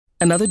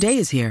Another day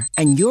is here,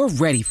 and you're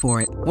ready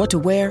for it. What to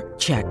wear?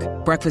 Check.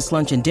 Breakfast,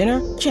 lunch, and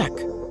dinner? Check.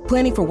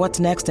 Planning for what's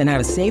next and how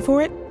to save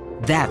for it?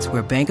 That's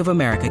where Bank of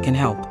America can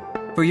help.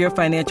 For your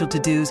financial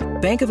to-dos,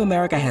 Bank of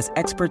America has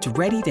experts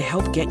ready to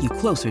help get you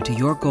closer to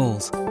your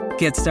goals.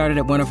 Get started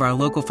at one of our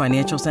local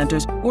financial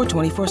centers or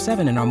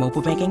 24/7 in our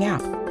mobile banking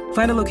app.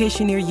 Find a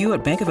location near you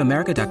at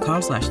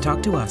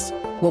bankofamerica.com/talktous.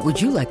 What would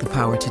you like the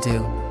power to do?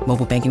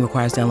 Mobile banking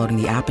requires downloading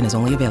the app and is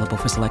only available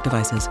for select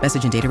devices.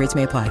 Message and data rates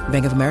may apply.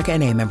 Bank of America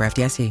N.A., member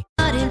FDIC.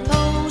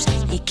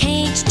 You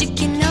can't stick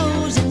your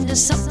nose into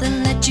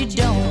something that you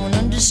don't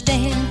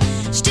understand.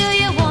 Still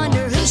you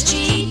wonder who's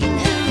cheating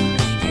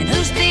who and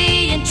who's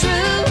being true,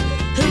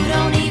 who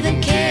don't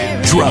even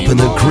care. Dropping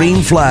the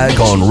green flag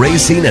on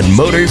racing and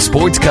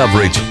motorsports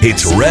coverage.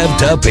 It's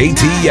Revved Up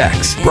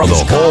ATX from the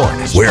Horn,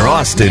 where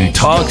Austin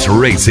talks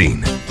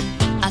racing.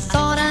 I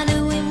thought I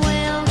knew him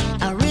well.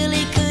 I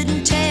really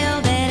couldn't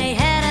tell that he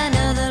had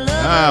another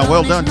look.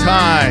 Well done,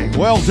 Ty.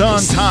 Well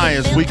done, Ty,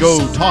 as we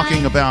go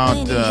talking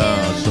about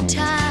some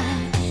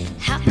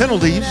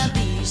penalties,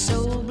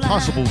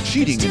 possible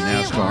cheating in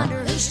NASCAR.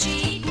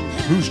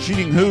 Who's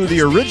cheating who?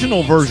 The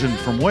original version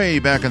from way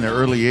back in the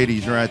early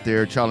 80s right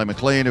there. Charlie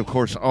McLean, of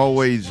course,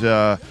 always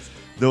the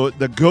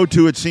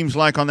go-to, it seems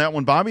like, on that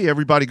one, Bobby.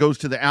 Everybody goes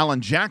to the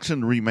Alan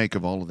Jackson remake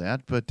of all of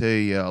that. But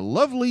a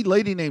lovely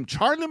lady named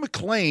Charlie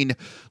McLean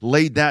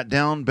laid that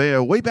down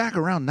way back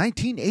around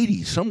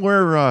 1980,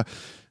 somewhere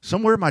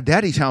at my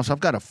daddy's house. I've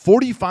got a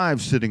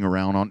 45 sitting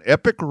around on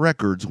Epic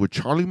Records with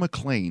Charlie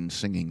McLean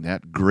singing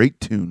that great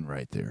tune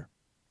right there.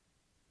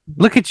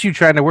 Look at you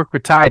trying to work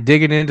with Ty,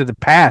 digging into the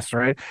past,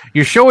 right?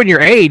 You're showing your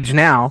age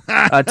now.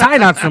 Ty,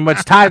 not so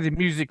much. Ty, the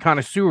music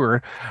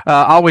connoisseur,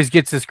 always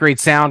gets this great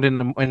sound in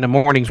the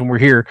mornings when we're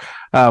here.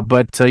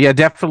 But yeah,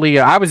 definitely.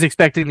 I was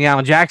expecting the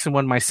Alan Jackson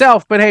one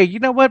myself, but hey, you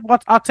know what?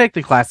 I'll take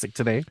the classic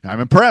today.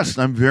 I'm impressed.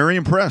 I'm very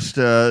impressed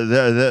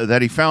that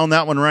he found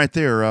that one right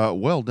there.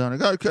 Well done.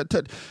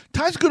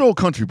 Ty's a good old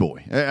country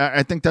boy.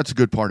 I think that's a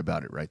good part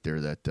about it right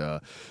there,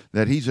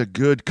 that he's a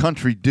good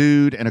country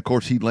dude, and of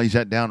course he lays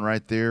that down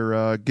right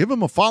there. Give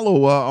him a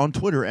follow on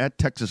Twitter at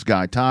Texas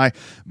Guy Ty.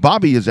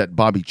 Bobby is at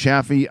Bobby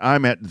Chaffee.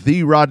 I'm at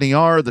The Rodney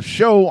R. The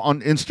show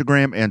on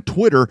Instagram and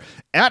Twitter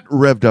at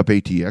Revved Up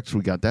ATX.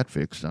 We got that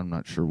fixed. I'm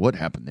not sure what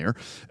happened there.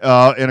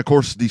 And of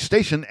course, the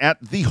station at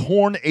The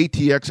Horn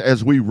ATX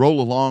as we roll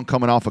along,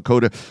 coming off of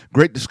COTA.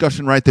 Great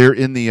discussion right there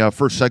in the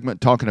first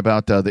segment, talking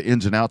about the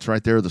ins and outs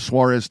right there, the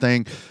Suarez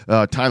thing,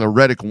 Tyler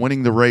Reddick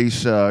winning the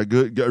race,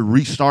 good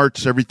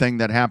restarts, everything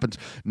that happens.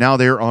 Now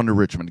they're on to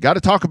Richmond. Got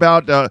to talk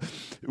about,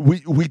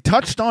 we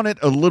touched on it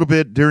a little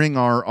bit during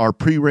our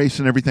pre-race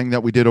and everything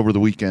that we did over the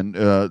weekend,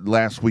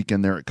 last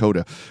weekend there at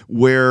COTA,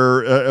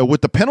 where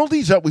with the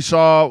penalties that we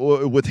saw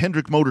with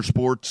Hendrick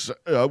Motorsports,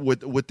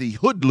 with the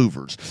hood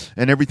louvers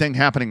and everything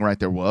happening right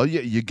there. Well,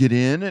 you get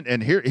in,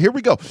 and here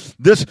we go.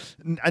 This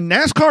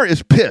NASCAR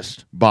is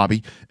pissed,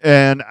 Bobby,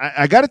 and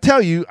I got to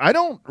tell you, I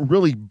don't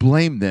really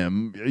blame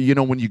them. You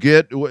know, when you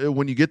get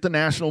the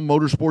National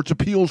Motorsports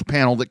Appeals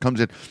Panel that comes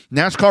in,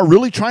 NASCAR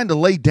really trying to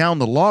lay down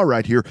the law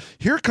right here.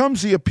 Here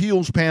comes the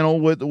appeals panel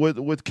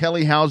with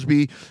Kelly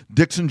Housby,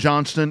 Dixon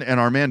Johnston, and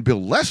our man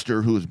Bill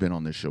Lester, who has been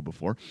on this show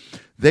before.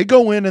 They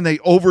go in and they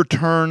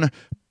overturn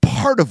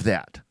part of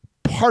that.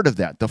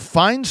 The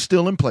fine's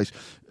still in place.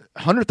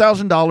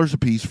 $100,000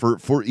 apiece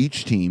for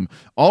each team.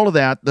 All of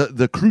that.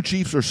 The crew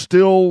chiefs are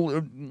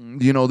still,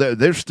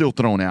 they're still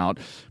thrown out.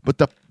 But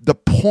the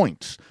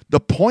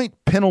point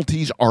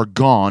penalties are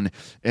gone.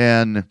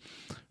 And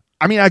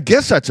I mean, I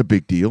guess that's a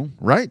big deal,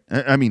 right?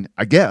 I mean,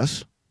 I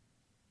guess.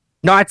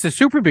 No, it's a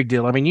super big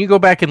deal. I mean, you go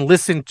back and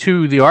listen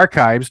to the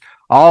archives,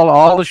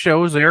 all the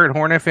shows there at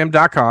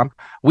hornfm.com.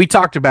 We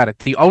talked about it.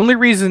 The only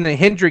reason that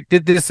Hendrick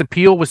did this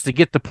appeal was to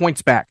get the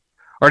points back,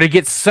 or to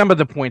get some of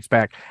the points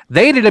back.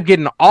 They ended up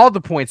getting all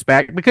the points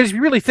back because if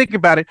you really think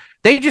about it,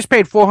 they just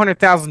paid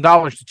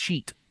 $400,000 to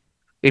cheat.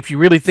 If you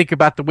really think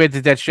about the way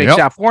that shakes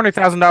out,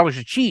 $400,000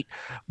 to cheat.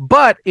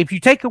 But if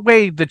you take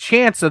away the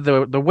chance of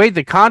the way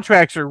the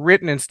contracts are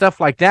written and stuff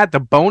like that,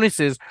 the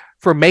bonuses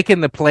for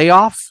making the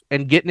playoffs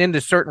and getting into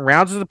certain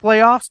rounds of the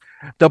playoffs,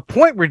 the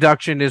point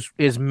reduction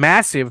is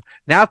massive.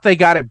 Now if they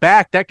got it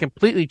back, that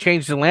completely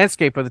changed the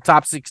landscape of the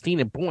top 16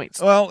 in points.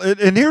 Well,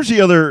 and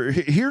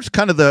here's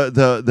kind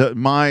of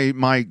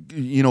my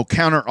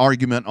counter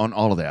argument on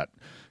all of that.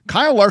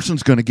 Kyle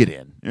Larson's going to get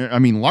in. I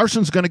mean,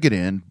 Larson's going to get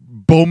in.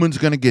 Bowman's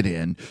going to get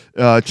in.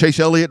 Chase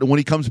Elliott, when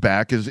he comes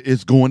back,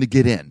 is going to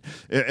get in,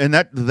 and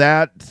that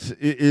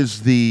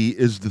is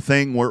the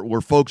thing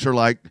where folks are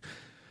like,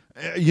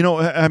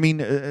 I mean,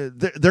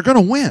 they're going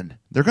to win.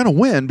 They're going to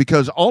win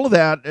because all of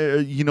that,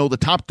 the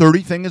top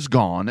 30 thing is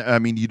gone. I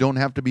mean, you don't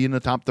have to be in the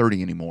top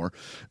 30 anymore.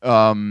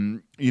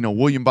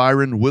 William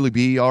Byron, Willie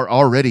B are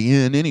already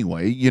in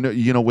anyway,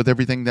 with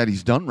everything that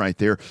he's done right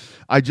there.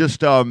 I just,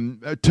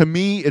 to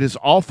me, it is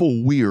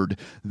awful weird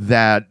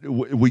that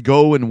we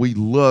go and we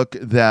look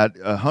that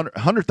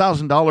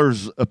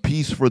 $100,000 a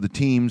piece for the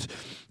teams,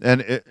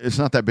 and it's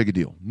not that big a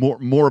deal.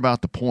 More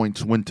about the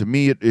points, when to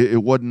me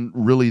it wasn't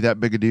really that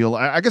big a deal.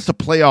 I guess the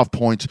playoff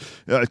points,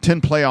 10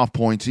 playoff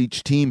points each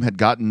each team had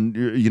gotten,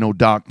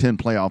 docked 10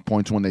 playoff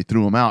points when they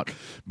threw them out.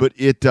 But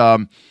I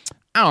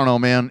don't know,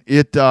 man.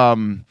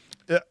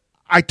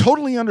 I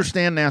totally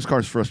understand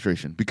NASCAR's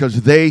frustration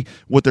because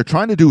what they're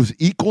trying to do is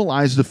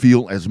equalize the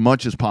field as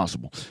much as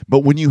possible. But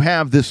when you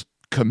have this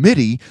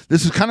committee,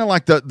 this is kind of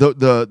like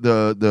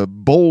the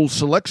bowl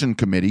selection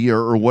committee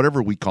or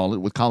whatever we call it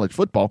with college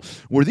football,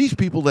 where these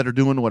people that are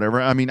doing whatever.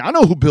 I mean, I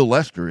know who Bill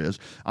Lester is.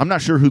 I'm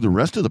not sure who the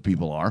rest of the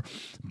people are,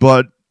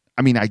 but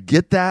I mean, I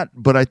get that,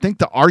 but I think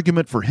the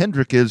argument for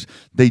Hendrick is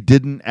they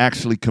didn't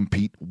actually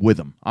compete with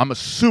him. I'm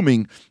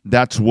assuming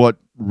that's what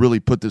really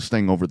put this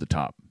thing over the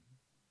top.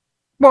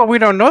 Well, we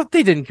don't know if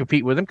they didn't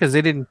compete with him because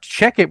they didn't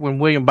check it when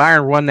William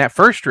Byron won that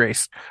first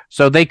race.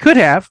 So they could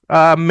have,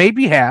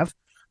 maybe have.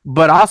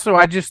 But also,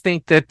 I just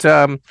think that,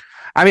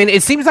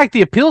 it seems like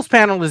the appeals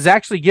panel is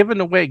actually giving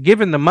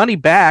the money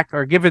back,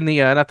 or giving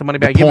not the money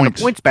back, giving the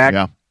points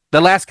back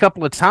the last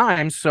couple of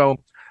times. So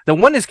the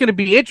one that's going to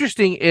be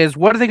interesting is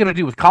what are they going to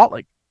do with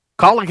Kaulig?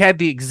 Kaulig had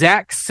the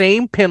exact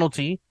same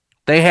penalty.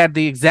 They had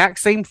the exact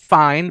same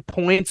fine,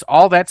 points,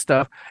 all that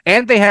stuff,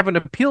 and they have an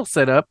appeal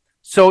set up.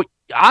 So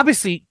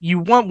obviously,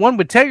 one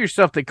would tell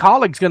yourself that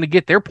Kaulig's going to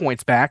get their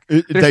points back.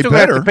 They're still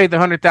going to have to pay the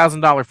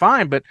 $100,000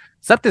 fine, but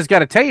something's got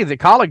to tell you that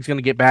Kaulig's going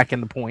to get back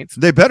in the points.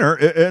 They better,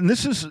 and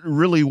this is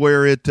really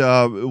where it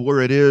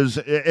is.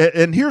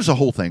 And here's the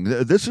whole thing.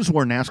 This is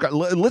where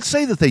NASCAR. Let's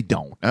say that they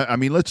don't. I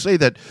mean, let's say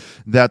that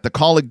the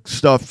Kaulig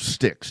stuff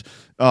sticks.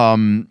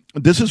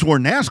 This is where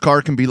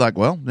NASCAR can be like,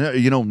 well,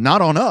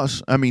 not on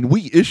us. I mean,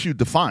 we issued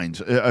the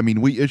fines. I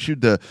mean, we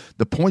issued the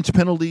points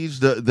penalties,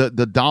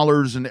 the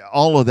dollars, and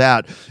all of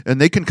that,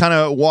 and they can kind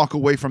of walk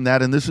away from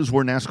that. And this is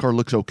where NASCAR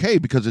looks okay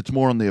because it's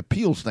more on the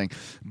appeals thing.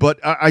 But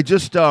I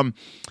just, I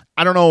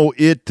don't know.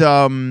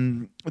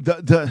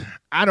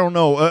 I don't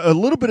know. A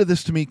little bit of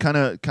this to me kind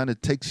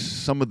of takes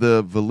some of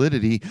the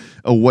validity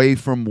away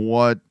from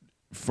what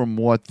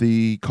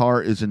the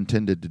car is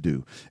intended to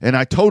do. And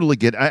I totally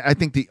get I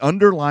think the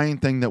underlying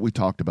thing that we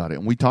talked about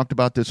and we talked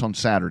about this on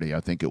Saturday, I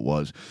think it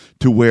was,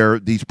 to where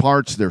these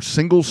parts, they're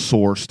single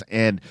sourced,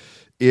 and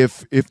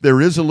if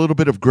there is a little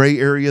bit of gray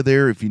area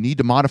there, if you need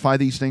to modify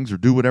these things or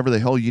do whatever the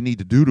hell you need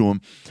to do to them,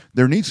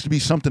 there needs to be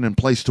something in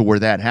place to where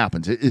that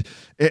happens.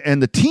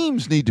 And the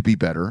teams need to be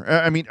better.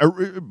 I mean,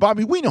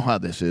 Bobby, we know how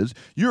this is.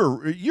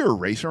 You're a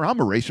racer. I'm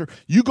a racer.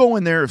 You go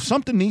in there. If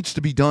something needs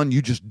to be done,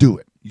 you just do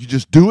it. You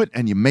just do it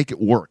and you make it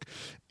work.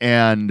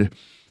 And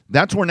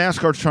that's where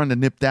NASCAR's trying to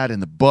nip that in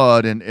the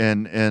bud,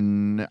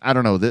 and I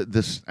don't know.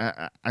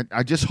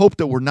 I just hope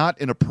that we're not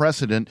in a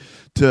precedent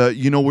to,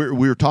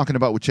 we were talking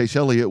about with Chase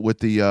Elliott with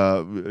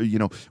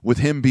the with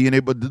him being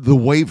able the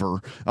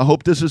waiver. I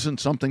hope this isn't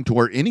something to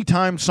where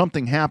anytime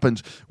something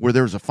happens where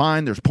there's a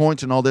fine, there's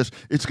points and all this,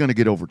 it's going to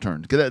get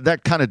overturned.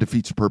 That kind of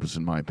defeats the purpose,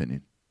 in my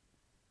opinion.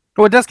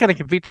 Well, it does kind of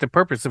defeat the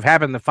purpose of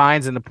having the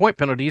fines and the point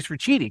penalties for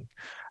cheating.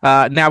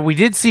 Now, we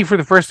did see for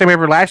the first time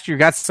ever last year,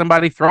 got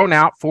somebody thrown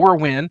out for a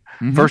win,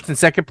 first and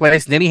second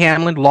place. Denny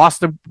Hamlin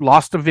lost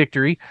a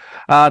victory.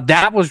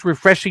 That was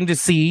refreshing to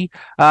see.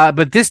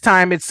 But this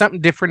time, it's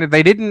something different.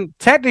 They didn't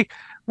technically.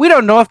 We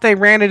don't know if they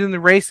ran it in the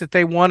race that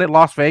they won at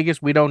Las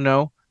Vegas. We don't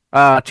know.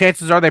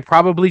 Chances are they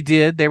probably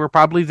did. They were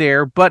probably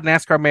there, but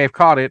NASCAR may have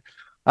caught it.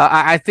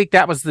 I think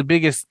that was the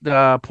biggest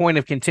point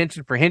of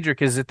contention for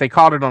Hendrick, is that they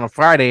caught it on a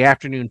Friday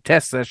afternoon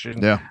test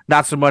session,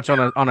 not so much on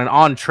an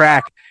on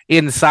track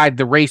inside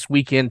the race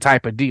weekend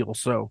type of deal.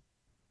 So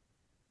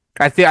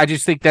I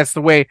just think that's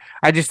the way.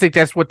 I just think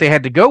that's what they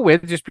had to go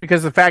with, just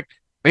because of the fact,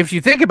 if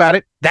you think about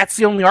it, that's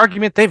the only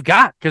argument they've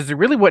got, because there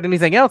really wasn't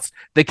anything else.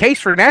 The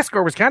case for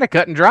NASCAR was kind of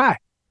cut and dry.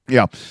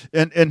 Yeah,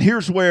 and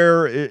here's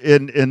where,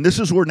 and this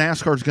is where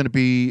NASCAR is going to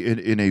be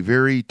in a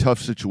very tough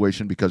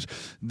situation, because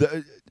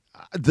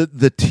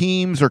the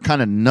teams are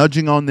kind of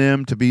nudging on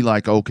them to be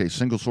like, okay,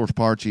 single source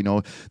parts,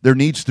 there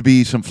needs to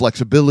be some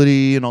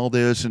flexibility and all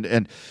this.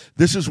 And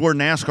this is where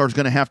NASCAR is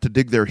going to have to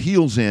dig their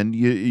heels in,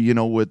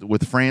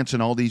 with France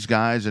and all these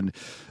guys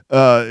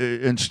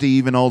and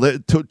Steve and all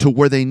that, to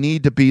where they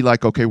need to be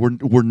like, okay,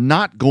 we're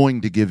not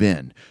going to give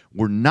in.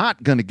 We're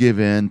not going to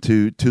give in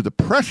to the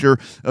pressure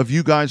of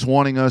you guys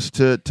wanting us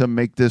to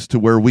make this to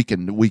where we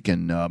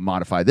can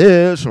modify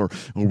this or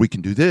we can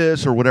do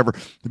this or whatever,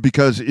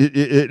 because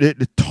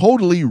it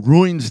totally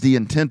ruins the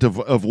intent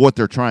of what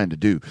they're trying to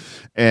do.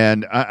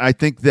 And I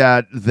think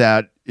that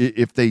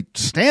if they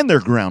stand their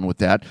ground with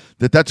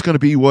that's going to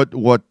be what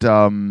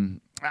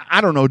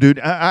I don't know, dude.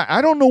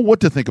 I don't know what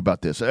to think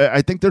about this.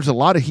 I think there's a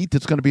lot of heat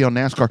that's going to be on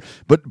NASCAR,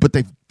 but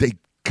they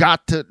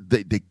got to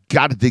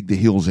dig the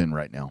heels in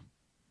right now.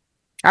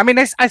 I mean,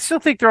 I still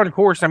think they're on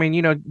course. I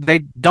mean, they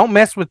don't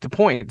mess with the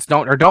points,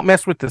 don't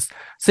mess with the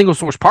single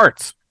source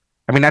parts.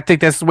 I mean, I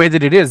think that's the way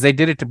that it is. They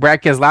did it to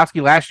Brad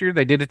Keselowski last year.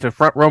 They did it to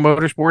Front Row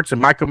Motorsports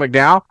and Michael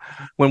McDowell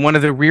when one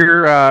of the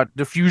rear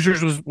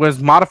diffusers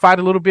was modified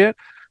a little bit.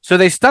 So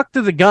they stuck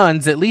to the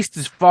guns, at least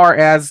as far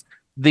as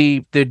the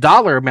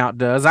dollar amount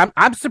does.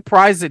 I'm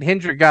surprised that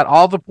Hendrick got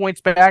all the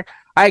points back.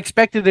 I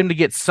expected him to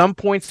get some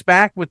points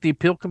back with the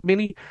appeal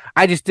committee.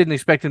 I just didn't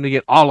expect him to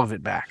get all of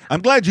it back.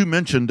 I'm glad you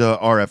mentioned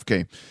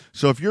RFK.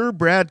 So if you're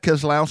Brad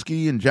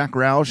Keselowski and Jack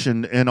Roush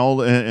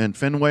and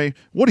Fenway,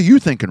 what are you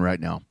thinking right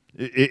now?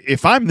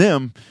 If I'm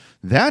them,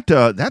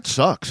 that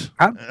sucks.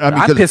 I'm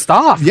pissed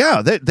off.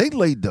 Yeah, they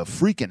laid the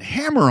freaking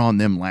hammer on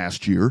them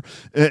last year,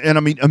 and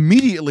I mean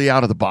immediately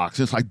out of the box,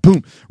 it's like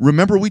boom.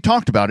 Remember we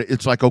talked about it.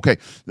 It's like okay,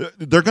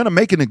 they're going to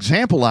make an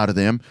example out of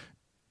them,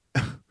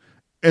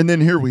 and then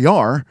here we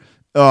are.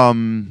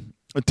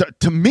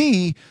 To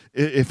me,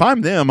 if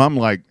I'm them, I'm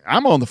like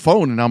I'm on the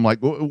phone and I'm like,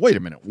 wait a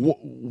minute,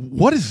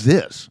 what is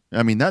this?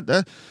 I mean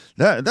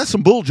that's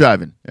some bull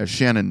jiving, as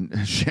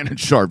Shannon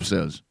Sharp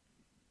says.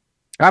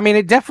 I mean,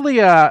 it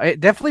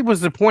definitely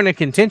was the point of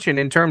contention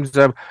in terms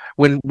of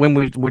when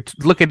we were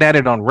looking at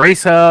it on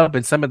Race Hub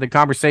and some of the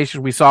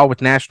conversations we saw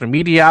with national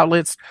media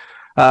outlets.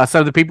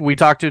 Some of the people we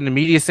talked to in the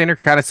media center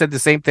kind of said the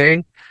same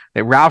thing,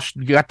 that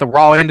Roush got the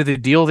raw end of the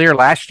deal there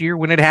last year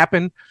when it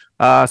happened.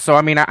 So,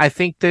 I mean, I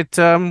think that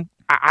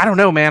I don't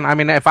know, man. I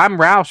mean, if I'm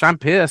Roush, I'm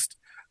pissed.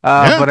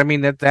 But I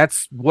mean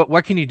that's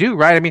what can you do,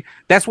 right? I mean,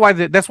 that's why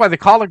the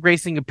Kaulig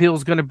racing appeal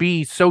is going to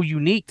be so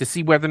unique to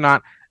see whether or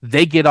not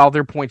they get all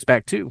their points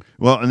back too.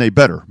 Well, and they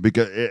better,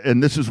 because,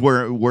 and this is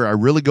where I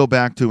really go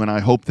back to, and I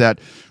hope that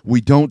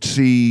we don't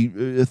see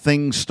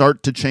things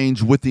start to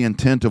change with the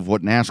intent of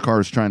what NASCAR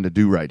is trying to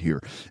do right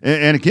here.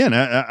 And again,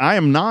 I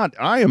am not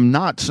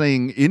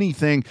saying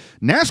anything.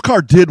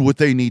 NASCAR did what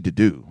they need to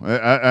do.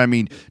 I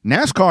mean,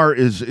 NASCAR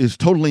is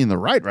totally in the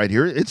right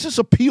here. It's this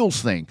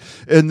appeals thing,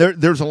 and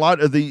there's a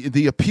lot of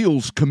the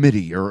appeals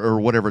committee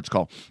or whatever it's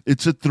called.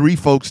 It's the three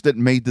folks that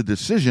made the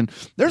decision.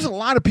 There's a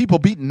lot of people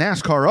beating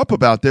NASCAR up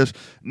about this.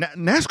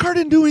 NASCAR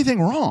didn't do anything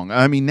wrong.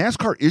 I mean,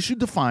 NASCAR issued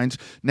the fines.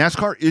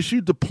 NASCAR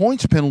issued the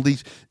points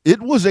penalties.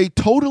 It was a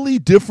totally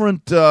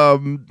different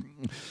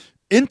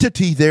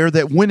entity there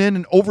that went in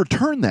and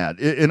overturned that.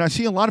 And I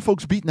see a lot of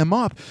folks beating them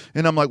up,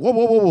 and I'm like,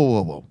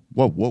 whoa.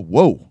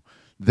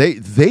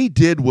 They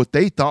did what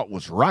they thought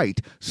was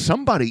right.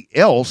 Somebody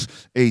else,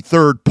 a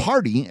third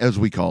party, as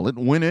we call it,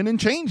 went in and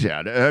changed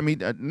that. I mean,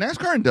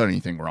 NASCAR hadn't done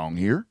anything wrong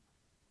here.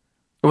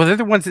 Well, they're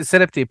the ones that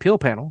set up the appeal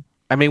panel.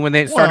 I mean, when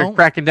they started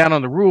cracking down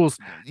on the rules,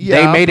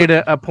 they made it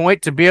a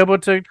point to be able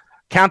to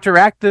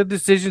counteract the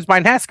decisions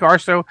by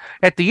NASCAR. So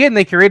at the end,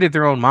 they created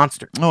their own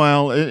monster.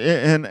 Well,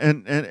 and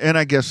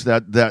I guess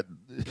that,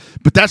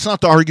 but that's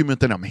not the argument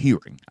that I'm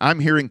hearing.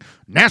 I'm hearing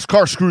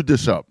NASCAR screwed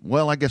this up.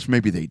 Well, I guess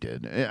maybe they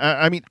did.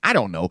 I mean, I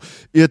don't know.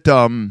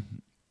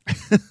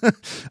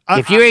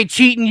 If you ain't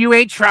cheating, you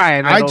ain't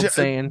trying.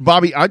 Saying,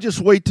 Bobby, I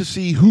just wait to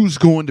see who's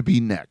going to be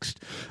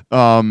next.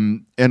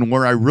 And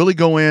where I really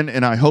go in,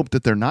 and I hope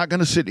that they're not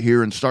going to sit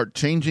here and start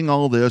changing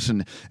all this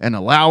and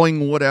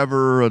allowing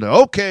whatever.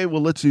 Okay,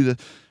 well, let's do this.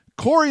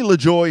 Corey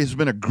LaJoie has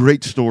been a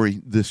great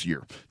story this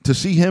year. To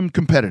see him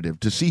competitive,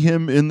 to see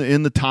him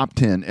in the top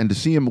 10, and to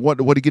see him what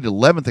he get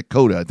 11th at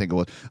COTA, I think it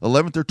was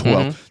 11th or 12th.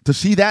 Mm-hmm. To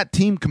see that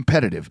team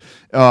competitive,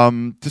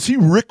 to see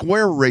Rick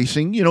Ware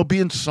Racing,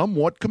 being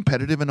somewhat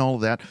competitive and all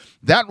of that.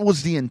 That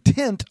was the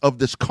intent of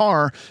this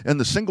car and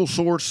the single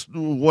source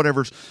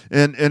whatever's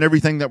and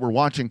everything that we're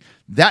watching.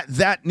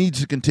 That needs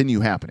to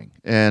continue happening.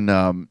 And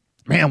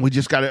man, we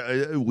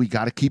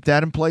gotta keep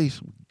that in place.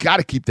 Got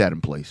to keep that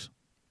in place.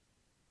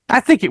 I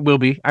think it will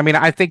be. I mean,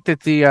 I think that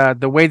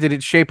the way that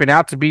it's shaping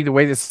out to be, the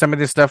way that some of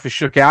this stuff is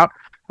shook out,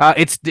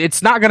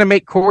 it's not going to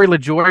make Corey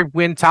LaJoie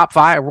run top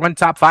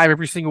five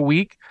every single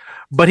week,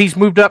 but he's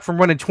moved up from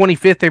running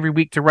 25th every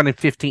week to running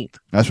 15th.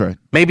 That's right.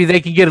 Maybe they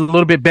can get a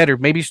little bit better.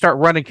 Maybe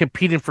start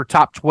competing for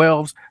top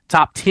 12s,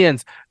 top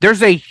 10s.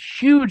 There's a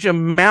huge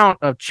amount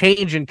of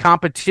change in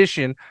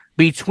competition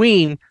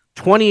between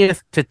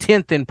 20th to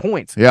 10th in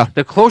points. Yeah.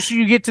 The closer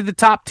you get to the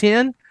top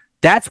 10,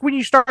 that's when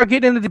you start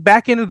getting into the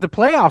back end of the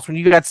playoffs, when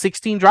you got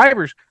 16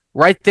 drivers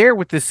right there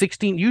with the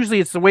 16.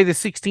 Usually it's the way the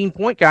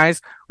 16-point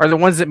guys are the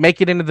ones that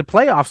make it into the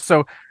playoffs.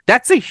 So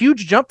that's a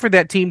huge jump for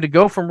that team to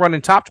go from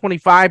running top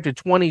 25 to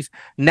 20s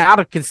now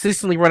to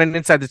consistently running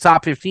inside the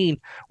top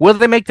 15. Will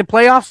they make the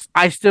playoffs?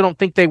 I still don't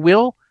think they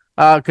will.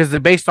 Because they're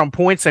based on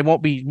points, they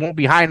won't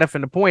be high enough in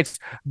the points.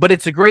 But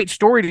it's a great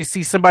story to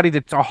see somebody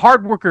that's a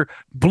hard worker,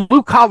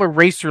 blue collar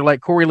racer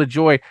like Corey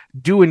LaJoie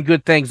doing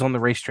good things on the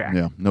racetrack.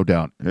 Yeah, no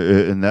doubt,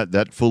 and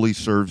that fully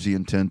serves the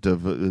intent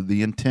of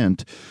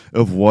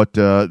what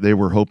they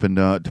were hoping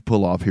to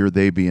pull off here.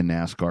 They being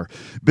NASCAR.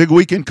 Big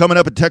weekend coming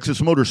up at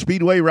Texas Motor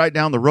Speedway, right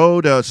down the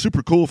road.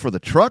 Super cool for the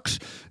trucks.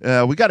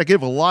 We got to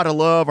give a lot of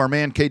love. Our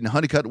man Caden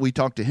Honeycutt. We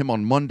talked to him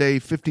on Monday.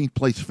 15th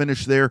place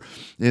finish there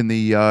in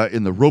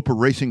the Roper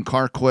Racing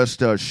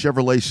CarQuest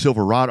Chevrolet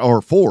Silverado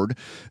or Ford.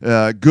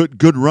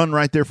 Good run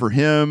right there for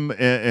him,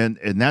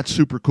 and that's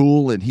super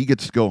cool. And he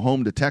gets to go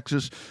home to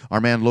Texas. Our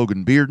man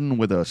Logan Bearden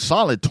with a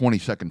solid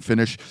 22nd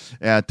finish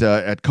at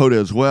COTA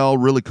as well.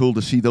 Really cool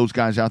to see those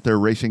guys out there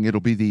racing.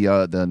 It'll be the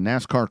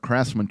NASCAR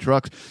Craftsman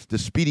trucks. The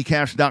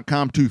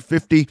SpeedyCash.com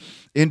 250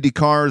 Indy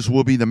cars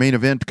will be the main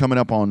event coming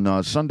up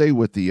on Sunday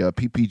with the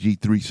PPG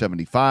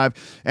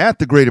 375 at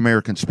the Great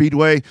American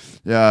Speedway.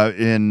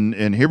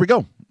 And here we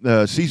go.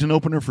 season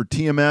opener for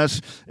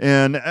TMS,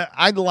 and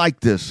I like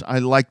this. I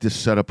like this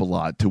setup a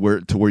lot to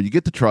where you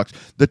get the trucks.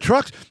 The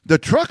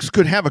trucks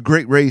could have a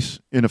great race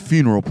in a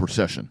funeral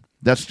procession.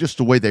 That's just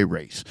the way they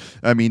race.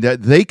 I mean,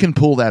 that they can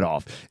pull that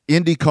off.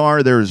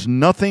 IndyCar, there is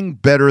nothing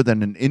better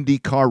than an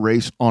IndyCar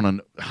race on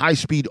a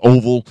high-speed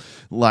oval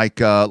like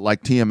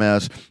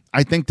TMS.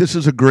 I think this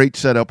is a great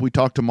setup. We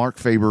talked to Mark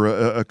Faber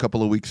a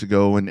couple of weeks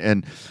ago,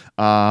 and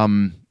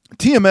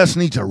TMS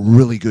needs a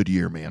really good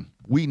year, man.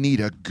 We need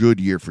a good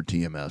year for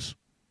TMS.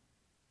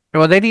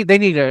 Well, they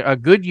need a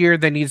good year.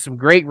 They need some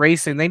great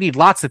racing. They need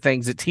lots of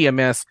things at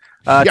TMS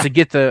to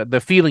get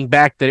the feeling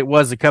back that it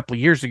was a couple of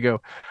years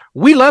ago.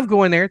 We love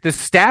going there. The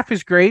staff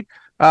is great.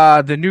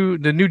 The new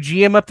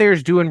GM up there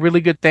is doing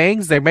really good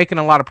things. They're making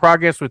a lot of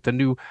progress with the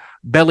new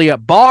belly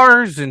up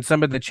bars and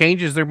some of the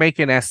changes they're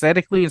making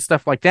aesthetically and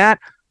stuff like that.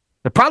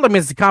 The problem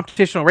is the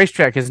competitional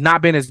racetrack has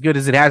not been as good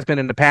as it has been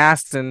in the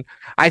past, and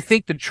I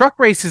think the truck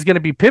race is going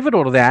to be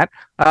pivotal to that.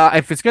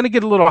 If it's going to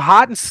get a little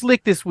hot and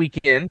slick this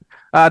weekend,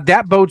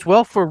 that bodes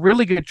well for a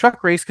really good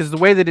truck race because the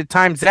way that it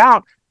times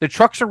out, the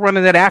trucks are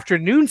running that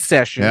afternoon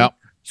session. Yep.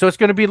 So it's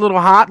going to be a little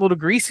hot, a little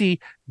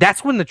greasy.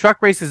 That's when the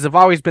truck races have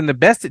always been the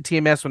best at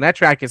TMS, when that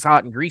track is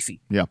hot and greasy.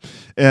 Yeah,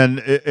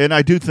 and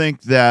I do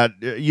think that,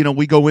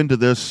 we go into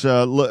this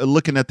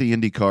looking at the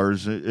Indy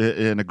cars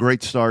and a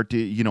great start.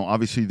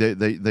 Obviously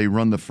they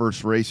run the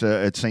first race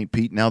at St.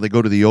 Pete. Now they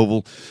go to the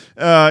Oval.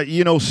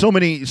 So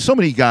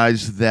many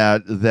guys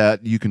that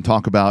you can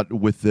talk about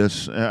with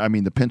this. I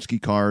mean, the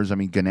Penske cars. I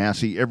mean,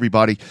 Ganassi,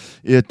 everybody.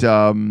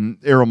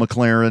 Arrow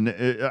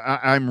McLaren.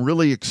 I'm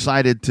really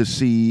excited to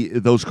see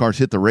those cars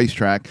hit the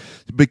racetrack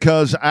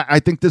because I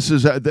think this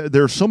is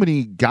there are so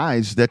many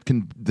guys that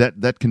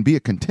can be a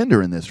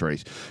contender in this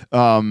race.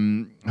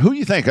 Who do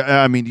you think?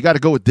 I mean, you got to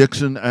go with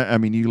Dixon. I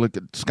mean, you look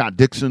at Scott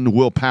Dixon,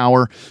 Will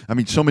Power. I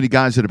mean, so many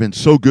guys that have been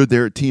so good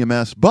there at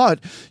TMS. But,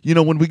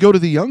 when we go to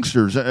the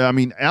youngsters, I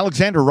mean,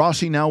 Alexander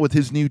Rossi now with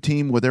his new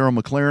team with Arrow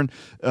McLaren,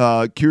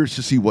 curious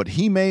to see what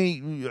he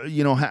may,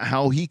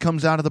 how he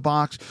comes out of the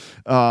box.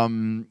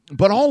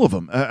 But all of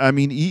them, I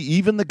mean,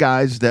 even the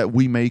guys that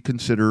we may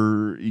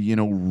consider,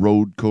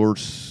 road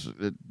course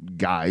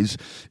guys,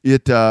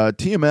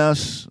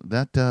 TMS,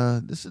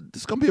 this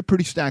is going to be a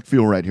pretty stacked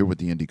field right here with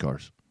the Indy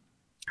cars.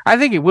 I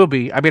think it will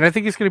be. I mean, I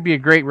think it's going to be a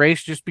great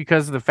race just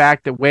because of the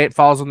fact that way it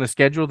falls on the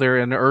schedule. They're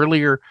in an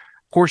earlier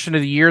portion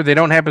of the year. They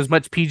don't have as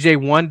much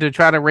PJ1 to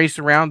try to race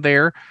around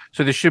there.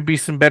 So there should be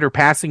some better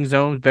passing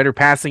zones, better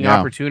passing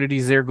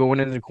opportunities there going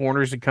into the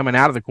corners and coming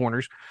out of the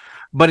corners.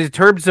 But in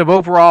terms of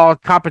overall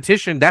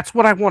competition, that's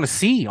what I want to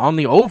see on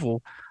the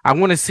oval. I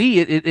want to see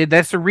it.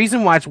 That's the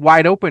reason why it's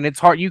wide open.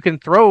 It's hard. You can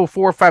throw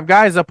 4 or 5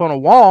 guys up on a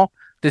wall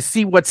to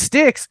see what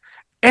sticks.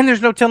 And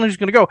there's no telling who's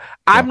going to go.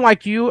 I'm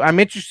like you. I'm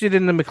interested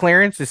in the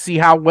McLarens to see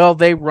how well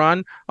they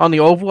run on the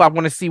oval. I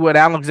want to see what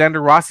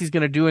Alexander Rossi's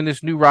going to do in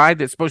this new ride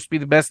that's supposed to be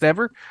the best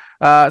ever.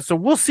 So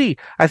we'll see.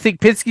 I think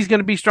Penske's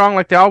going to be strong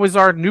like they always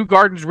are.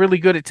 Newgarden's really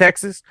good at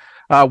Texas.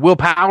 Will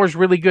Power's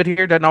really good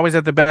here. Doesn't always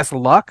have the best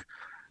luck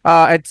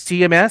at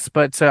TMS,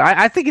 but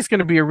I think it's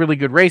going to be a really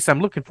good race. I'm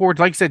looking forward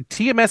to, like I said,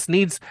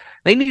 TMS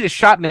they need a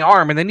shot in the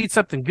arm and they need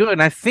something good.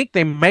 And I think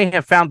they may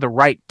have found the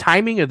right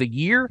timing of the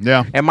year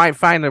and might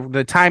find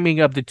the timing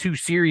of the two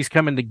series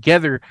coming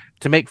together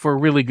to make for a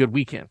really good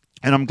weekend.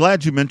 And I'm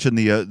glad you mentioned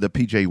the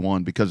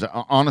PJ1 because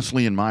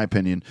honestly, in my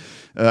opinion,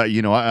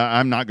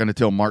 I'm not going to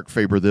tell Mark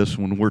Faber this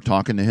when we're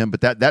talking to him,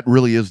 but that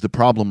really is the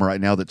problem right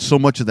now, that so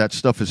much of that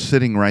stuff is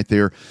sitting right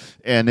there,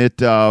 and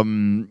it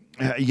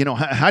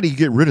how do you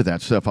get rid of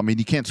that stuff? I mean,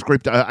 you can't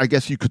scrape I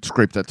guess you could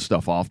scrape that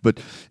stuff off, but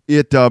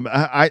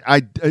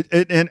I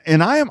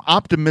am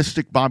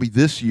optimistic, Bobby,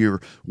 this year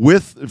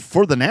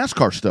for the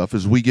NASCAR stuff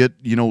as we get,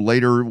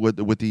 later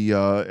with the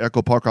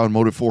Echo Park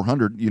Automotive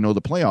 400,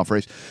 the playoff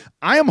race.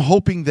 I am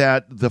hoping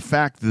that the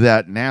fact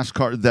that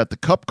that the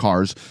Cup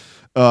cars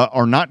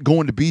are not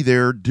going to be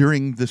there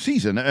during the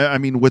season. I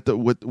mean, with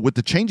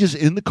the changes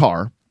in the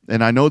car.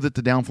 And I know that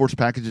the downforce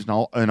packages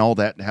and all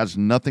that has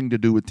nothing to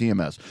do with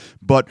TMS.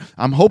 But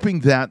I'm hoping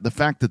that the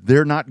fact that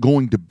they're not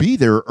going to be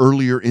there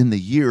earlier in the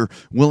year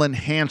will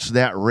enhance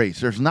that race.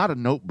 There's not a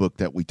notebook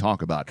that we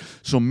talk about.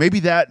 So maybe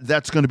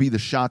that's going to be the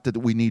shot that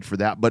we need for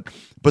that. But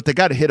they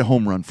got to hit a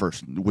home run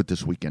first with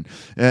this weekend.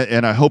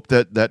 And I hope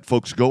that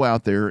folks go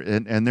out there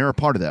and they're a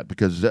part of that,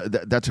 because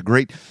that's a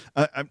great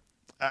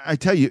I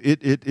tell you,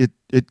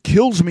 it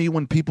kills me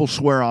when people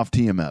swear off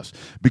TMS,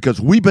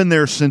 because we've been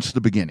there since the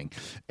beginning,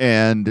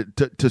 and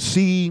to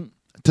see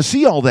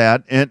all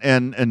that,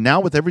 and now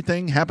with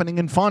everything happening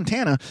in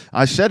Fontana,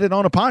 I said it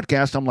on a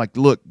podcast. I'm like,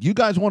 look, you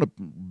guys want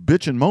to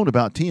bitch and moan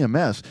about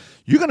TMS,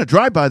 you're going to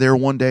drive by there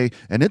one day,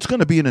 and it's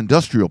going to be an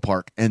industrial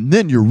park, and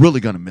then you're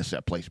really going to miss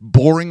that place,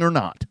 boring or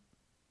not.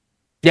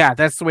 Yeah,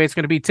 that's the way it's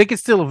going to be.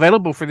 Tickets still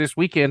available for this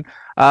weekend.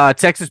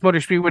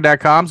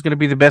 TexasMotorspeedway.com is going to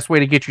be the best way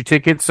to get your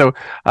tickets. So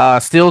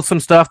still some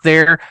stuff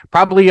there.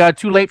 Probably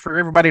too late for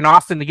everybody in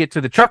Austin to get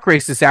to the truck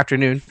race this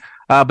afternoon.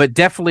 But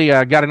definitely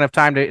got enough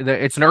time to.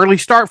 It's an early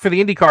start for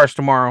the Indy cars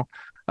tomorrow.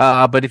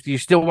 But if you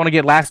still want to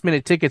get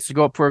last-minute tickets to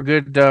go up for a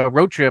good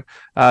road trip,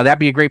 that'd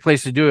be a great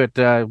place to do it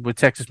with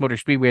Texas Motor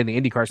Speedway and the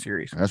IndyCar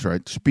Series. That's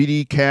right.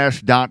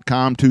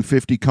 SpeedyCash.com,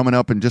 250 coming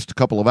up in just a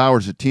couple of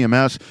hours at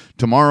TMS.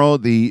 Tomorrow,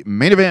 the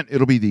main event,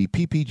 it'll be the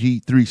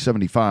PPG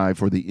 375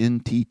 for the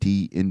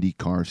NTT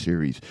IndyCar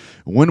Series.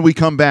 When we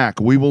come back,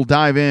 we will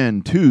dive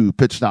into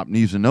Pit Stop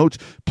News and Notes,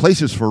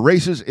 places for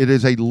races. It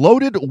is a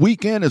loaded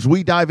weekend as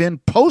we dive in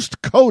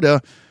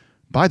post-COTA.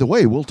 By the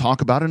way, we'll talk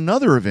about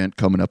another event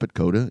coming up at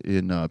COTA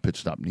in Pit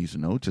Stop News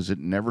and Notes, as it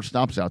never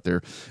stops out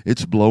there.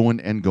 It's blowing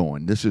and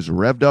going. This is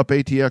Revved Up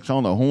ATX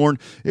on the horn.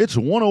 It's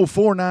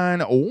 104.9,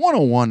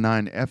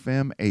 101.9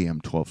 FM, AM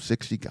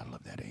 1260. Gotta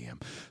love that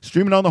AM.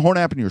 Streaming on the Horn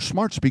app in your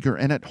smart speaker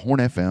and at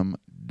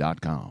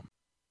hornfm.com.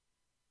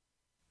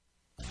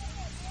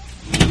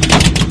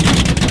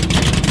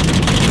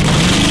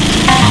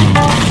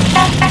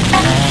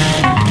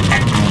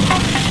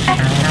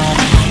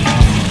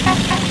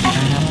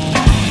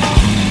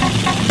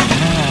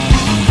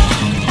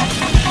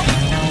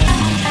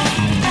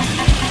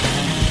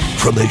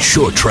 From the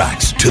short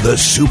tracks to the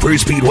super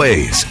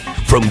speedways,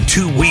 from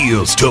 2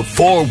 wheels to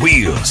 4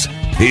 wheels,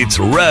 it's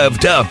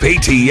Revved Up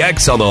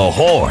ATX on the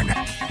horn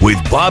with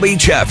Bobby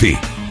Chaffee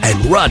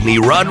and Rodney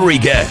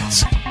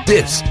Rodriguez.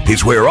 This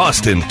is where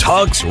Austin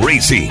talks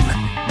racing.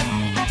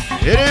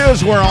 It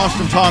is where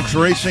Austin talks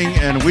racing,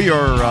 and we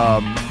are,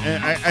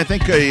 I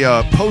think,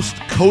 a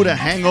post-COTA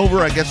hangover.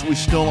 I guess we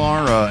still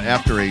are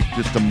after a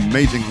just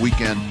amazing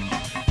weekend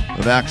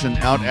of action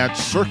out at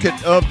Circuit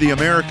of the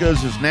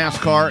Americas as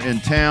NASCAR in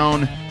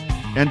town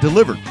and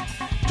delivered.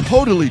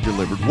 Totally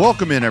delivered.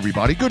 Welcome in,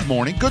 everybody. Good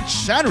morning. Good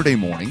Saturday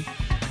morning.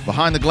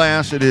 Behind the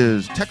glass, it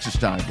is Texas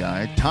Tie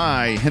Guy,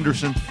 Ty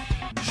Henderson.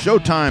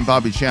 Showtime,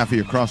 Bobby Chaffee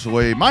across the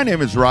way. My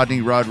name is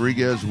Rodney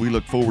Rodriguez. We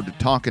look forward to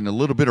talking a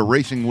little bit of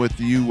racing with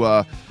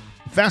you.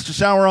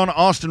 Fastest hour on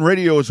Austin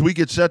Radio as we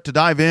get set to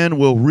dive in.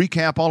 We'll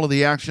recap all of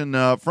the action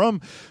from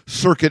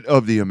Circuit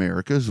of the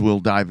Americas. We'll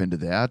dive into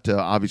that.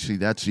 Obviously,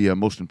 that's the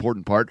most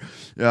important part.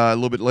 A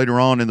little bit later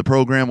on in the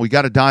program, we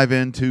got to dive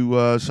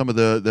into some of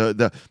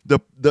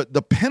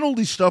the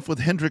penalty stuff with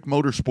Hendrick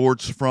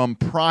Motorsports from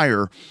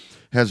prior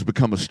has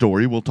become a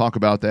story. We'll talk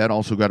about that.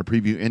 Also got to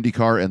preview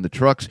IndyCar and the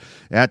trucks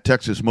at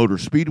Texas Motor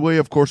Speedway.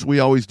 Of course,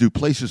 we always do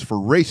places for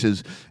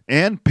races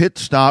and pit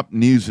stop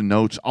news and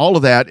notes. All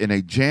of that in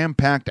a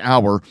jam-packed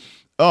hour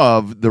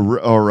of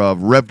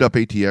Revved Up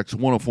ATX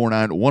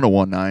 104.9,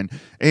 101.9,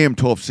 AM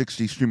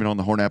 1260, streaming on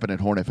the Horn app and at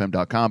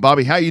hornfm.com.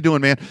 Bobby, how you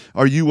doing, man?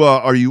 Are you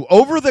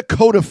over the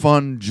COTA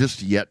fun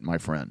just yet, my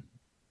friend?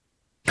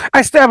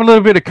 I still have a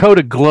little bit of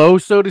COTA glow,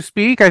 so to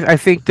speak. I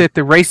think that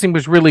the racing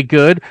was really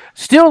good.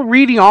 Still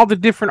reading all the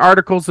different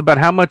articles about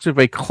how much of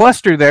a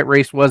cluster that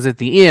race was at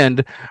the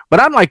end. But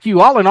I'm like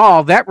you, all in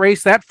all, that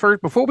race,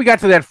 before we got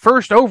to that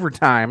first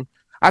overtime,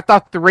 I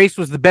thought the race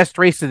was the best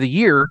race of the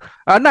year,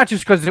 not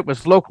just because it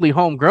was locally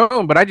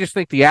homegrown, but I just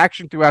think the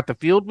action throughout the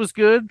field was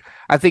good.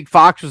 I think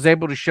Fox was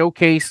able to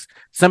showcase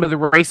some of the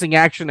racing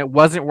action that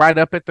wasn't right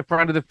up at the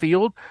front of the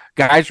field.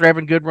 Guys were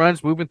having good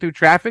runs, moving through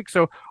traffic.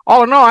 So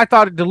all in all, I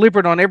thought it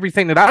delivered on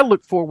everything that I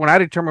look for when I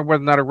determine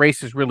whether or not a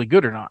race is really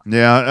good or not.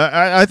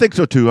 Yeah, I think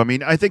so too. I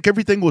mean, I think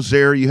everything was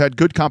there. You had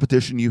good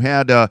competition. You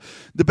had the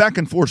back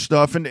and forth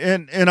stuff.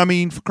 And I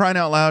mean, for crying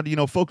out loud,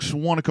 folks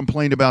want to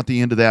complain about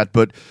the end of that,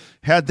 but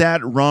had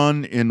that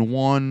run in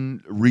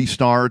one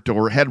restart,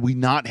 or had we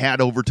not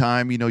had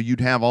overtime, you'd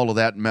have all of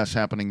that mess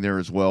happening there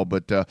as well.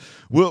 But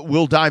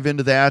we'll dive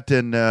into that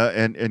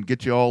and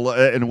get you all.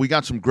 And we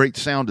got some great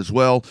sound as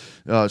well.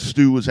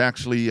 Stu was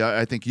actually,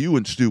 I think you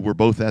and Stu were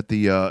both at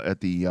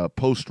the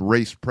post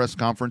race press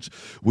conference.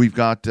 We've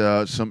got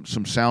some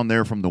sound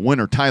there from the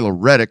winner, Tyler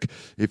Reddick.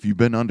 If you've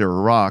been under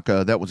a rock,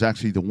 that was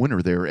actually the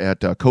winner there at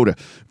COTA.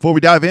 Before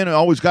we dive in, I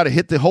always got to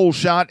hit the whole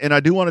shot, and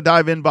I do want to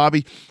dive in,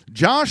 Bobby.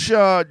 Josh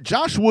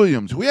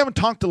Williams, we haven't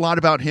talked a lot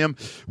about him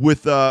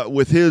with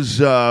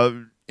his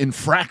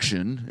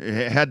infraction.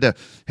 Had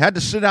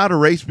to sit out a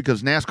race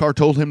because NASCAR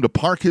told him to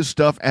park his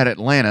stuff at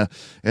Atlanta,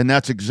 and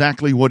that's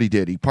exactly what he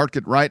did. He parked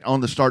it right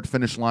on the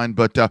start-finish line.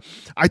 But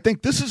I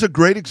think this is a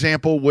great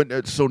example.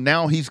 So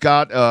now he's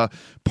got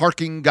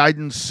parking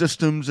guidance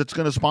systems. It's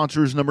going to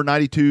sponsor his number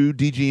 92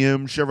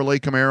 DGM Chevrolet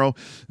Camaro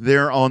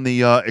there on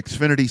the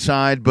Xfinity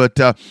side. But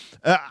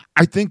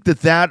I think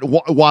that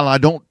while I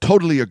don't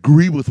totally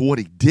agree with what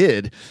he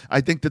did, I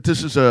think that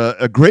this is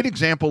a great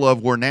example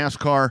of where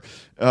NASCAR,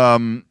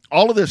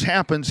 all of this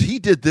happens. He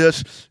did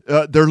this.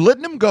 They're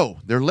letting him go.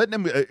 They're letting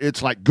him.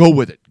 It's like, go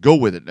with it. Go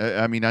with it.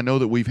 I mean, I know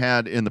that we've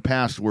had in the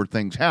past where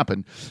things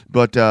happen,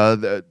 but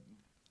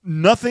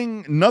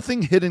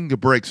nothing hitting the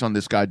brakes on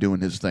this guy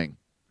doing his thing.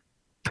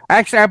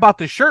 Actually, I bought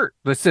the shirt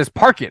that says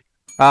 "Park It."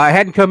 It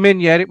hadn't come in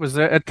yet. It was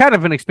a kind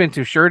of an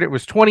expensive shirt. It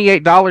was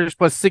 $28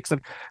 plus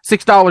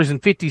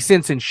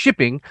 $6.50 in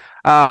shipping.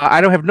 I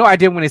don't have no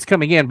idea when it's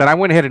coming in, but I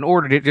went ahead and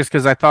ordered it just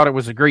because I thought it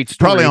was a great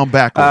story.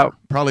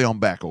 Probably on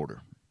back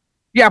order.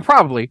 Yeah,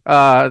 probably.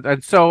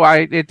 And so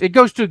it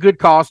goes to a good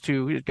cause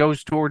too. It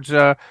goes towards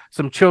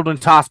some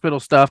children's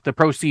hospital stuff. The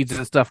proceeds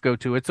and stuff go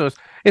to it. So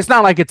it's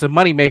not like it's a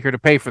moneymaker to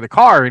pay for the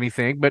car or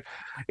anything. But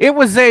it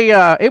was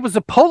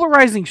a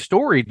polarizing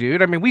story,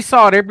 dude. I mean, we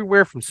saw it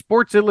everywhere from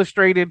Sports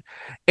Illustrated.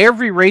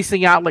 Every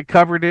racing outlet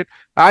covered it.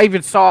 I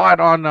even saw it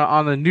on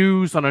the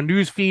news, on a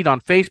news feed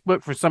on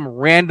Facebook for some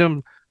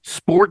random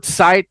sports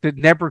site that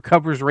never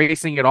covers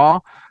racing at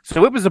all.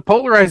 So it was a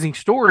polarizing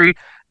story.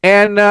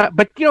 And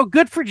but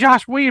good for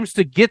Josh Williams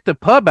to get the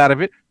pub out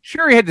of it.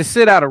 Sure, he had to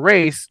sit out a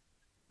race,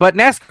 but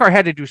NASCAR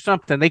had to do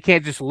something. They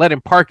can't just let him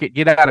park it,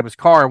 get out of his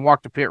car, and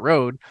walk to pit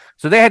road.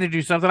 So they had to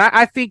do something.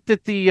 I think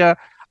that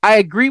I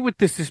agree with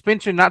the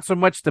suspension, not so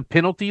much the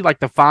penalty, like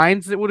the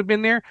fines that would have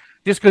been there.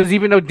 Just because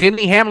even though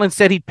Denny Hamlin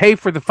said he'd pay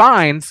for the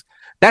fines,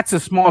 that's a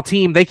small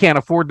team. They can't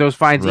afford those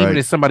fines, right, even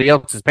if somebody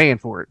else is paying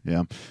for it.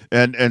 Yeah.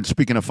 And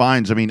speaking of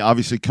fines, I mean,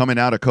 obviously coming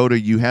out of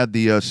COTA, you had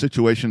the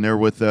situation there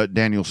with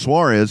Daniel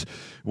Suarez,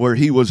 where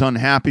he was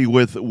unhappy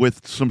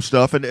with some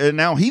stuff, and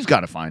now he's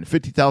got a fine, a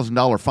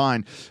 $50,000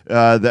 fine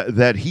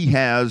that he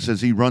has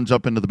as he runs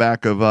up into the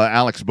back of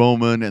Alex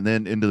Bowman and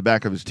then into the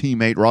back of his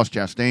teammate Ross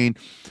Chastain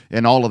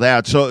and all of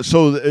that.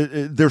 So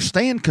they're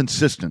staying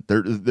consistent.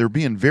 They're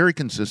being very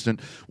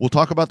consistent. We'll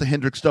talk about the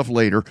Hendrick stuff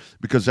later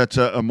because that's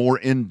a more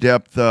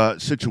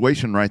in-depth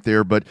situation right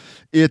there. But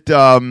it.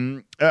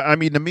 I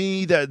mean, to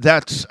me,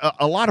 that's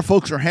a lot of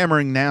folks are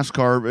hammering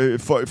NASCAR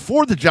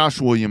for the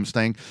Josh Williams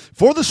thing,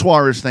 for the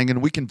Suarez thing,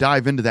 and we can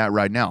dive into that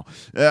right now.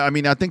 I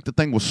mean, I think the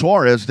thing with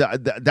Suarez,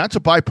 that's a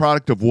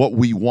byproduct of what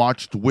we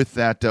watched with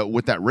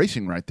that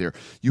racing right there.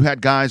 You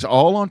had guys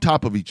all on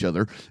top of each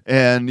other,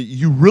 and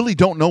you really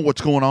don't know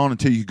what's going on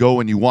until you go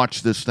and you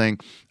watch this thing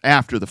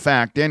after the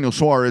fact. Daniel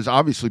Suarez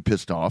obviously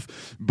pissed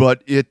off,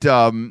 but it's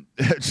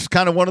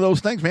kind of one of those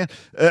things, man.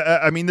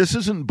 I mean, this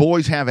isn't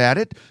boys have at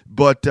it,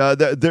 but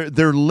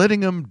they're letting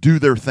them do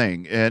their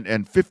thing, and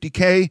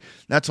 $50K,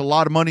 that's a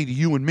lot of money to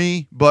you and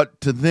me, but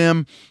to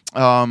them,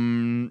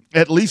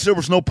 at least there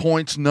was no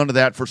points, none of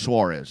that for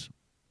Suarez.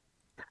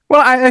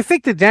 Well, I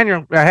think that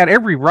Daniel had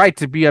every right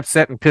to be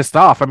upset and pissed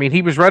off. I mean,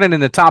 he was running in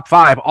the top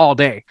 5 all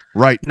day.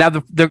 Right. Now,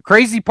 the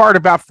crazy part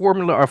about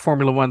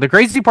Formula One, the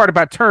crazy part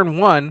about Turn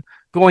 1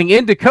 going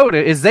into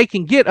COTA is they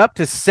can get up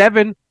to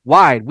 7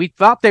 wide. We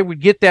thought they would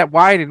get that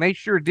wide, and they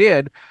sure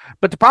did.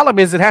 But the problem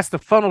is it has to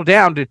funnel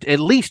down to at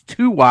least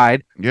 2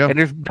 wide, and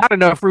there's not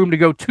enough room to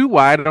go 2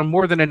 wide on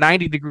more than a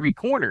 90-degree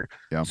corner.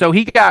 Yeah. So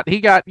he got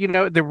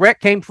the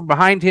wreck came from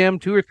behind him,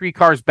 2 or 3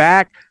 cars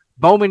back.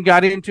 Bowman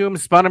got into him,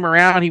 spun him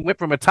around. He went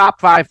from a top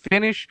 5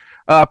 finish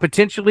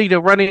potentially to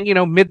running,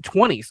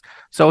 mid-20s.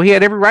 So he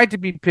had every right to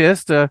be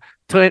pissed.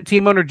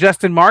 Team owner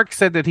Justin Marks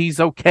said that he's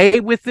okay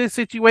with this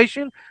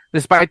situation,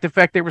 despite the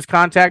fact there was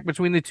contact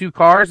between the 2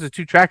 cars, the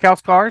 2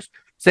 Trackhouse cars.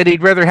 Said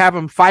he'd rather have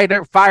them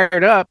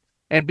fired up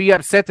and be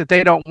upset that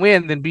they don't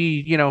win than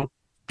be,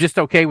 just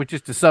okay with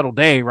just a subtle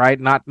day, right?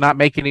 Not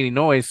making any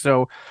noise.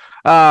 So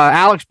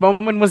Alex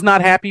Bowman was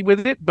not happy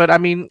with it. But, I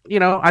mean,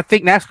 I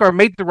think NASCAR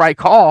made the right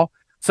call.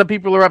 Some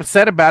people are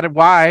upset about it.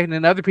 Why? And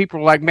then other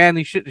people are like, man,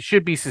 he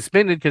should be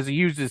suspended because he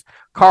used his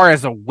car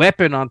as a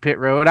weapon on pit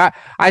road.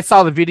 I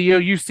saw the video.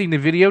 You've seen the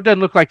video. Doesn't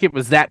look like it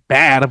was that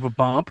bad of a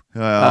bump.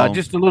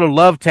 Just a little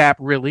love tap,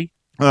 really.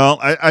 Well,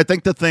 I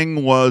think the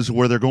thing was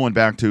where they're going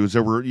back to is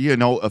there were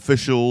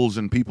officials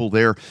and people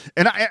there,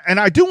 and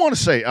I do want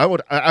to say I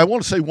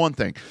want to say one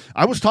thing.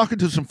 I was talking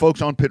to some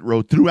folks on pit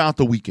road throughout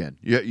the weekend.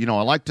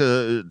 I like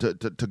to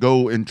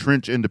go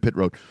entrench into pit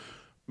road.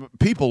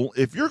 People,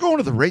 if you're going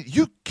to the race,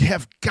 you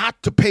have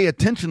got to pay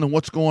attention to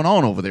what's going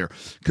on over there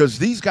because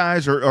these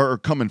guys are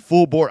coming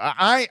full bore.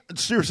 I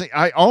seriously,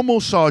 I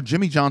almost saw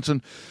Jimmy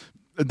Johnson.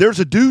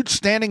 There's a dude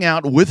standing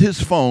out with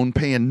his phone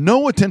paying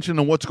no attention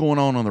to what's going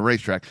on the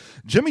racetrack.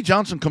 Jimmy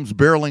Johnson comes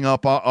barreling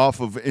up off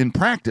of in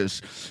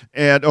practice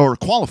or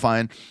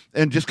qualifying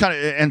and just kind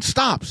of and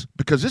stops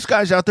because this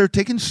guy's out there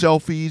taking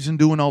selfies and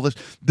doing all this.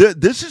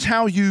 This is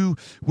how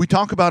we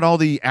talk about all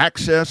the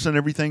access and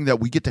everything that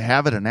we get to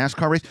have at a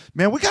NASCAR race.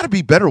 Man, we got to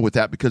be better with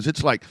that because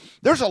it's like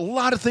there's a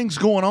lot of things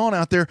going on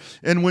out there,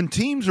 and when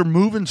teams are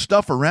moving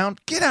stuff around,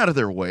 get out of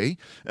their way.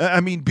 I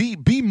mean,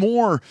 be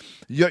more.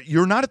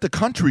 You're not at the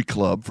country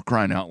club for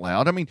crying out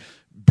loud. I mean,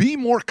 be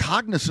more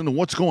cognizant of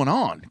what's going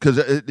on because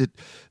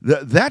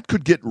that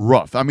could get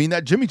rough. I mean,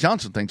 that Jimmy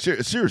Johnson thing,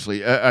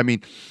 seriously. I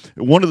mean,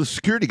 one of the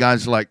security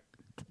guys like,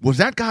 was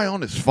that guy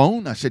on his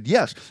phone? I said,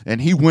 yes.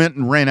 And he went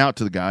and ran out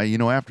to the guy,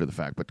 after the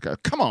fact.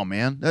 But come on,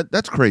 man.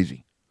 That's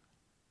crazy.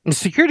 The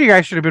security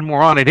guy should have been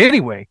more on it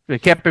anyway. They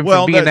kept him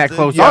from being that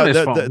close on his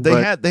phone.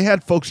 They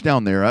had folks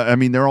down there. I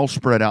mean, they're all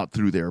spread out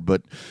through there.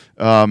 But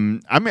I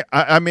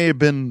may have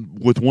been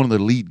with one of the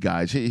lead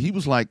guys. He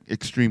was like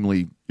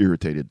extremely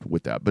irritated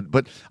with that.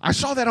 But I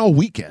saw that all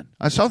weekend.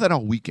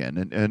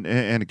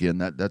 And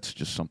again, that's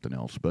just something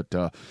else. But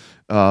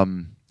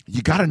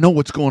you got to know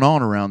what's going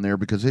on around there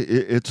because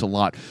it's a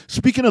lot.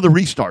 Speaking of the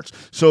restarts,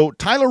 so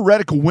Tyler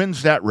Reddick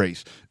wins that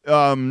race.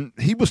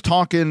 He was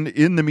talking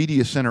in the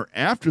media center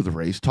after the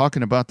race,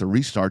 talking about the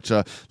restarts.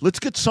 Let's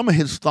get some of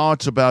his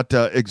thoughts about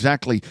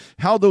exactly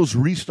how those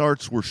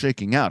restarts were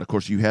shaking out. Of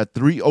course, you had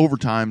 3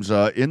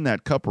 overtimes in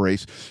that Cup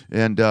race,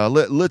 and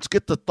let's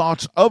get the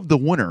thoughts of the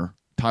winner,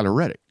 Tyler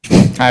Reddick.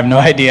 I have no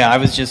idea. I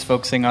was just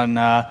focusing on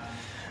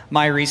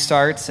my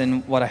restarts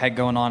and what I had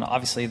going on.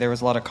 Obviously, there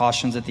was a lot of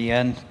cautions at the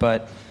end,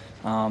 but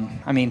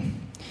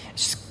it's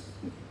just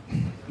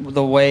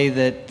the way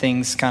that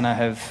things kind of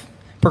have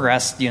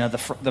progressed.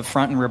 The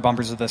front and rear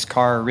bumpers of this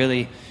car are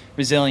really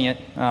resilient.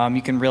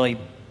 You can really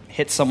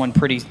hit someone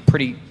pretty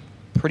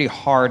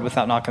hard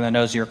without knocking the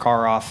nose of your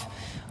car off.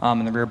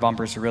 And the rear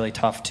bumpers are really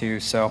tough too.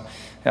 So,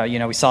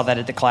 we saw that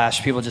at the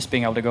Clash, people just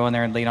being able to go in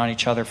there and lean on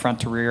each other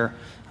front to rear.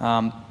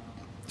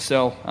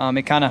 So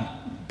it kind of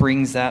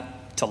brings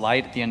that to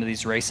light at the end of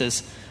these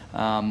races.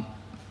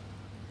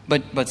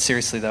 But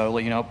seriously though,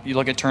 you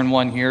look at turn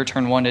 1 here,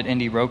 turn 1 at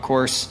Indy Road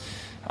Course.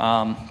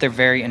 They're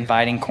very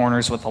inviting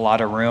corners with a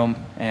lot of room,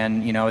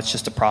 and it's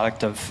just a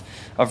product of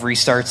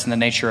restarts and the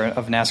nature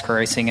of NASCAR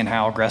racing and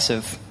how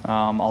aggressive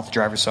all the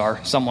drivers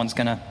are. Someone's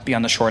going to be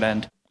on the short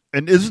end.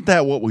 And isn't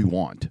that what we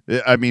want?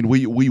 I mean,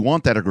 we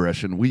want that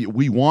aggression.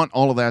 We want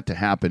all of that to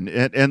happen.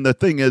 And the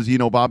thing is,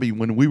 Bobby,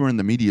 when we were in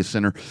the media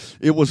center,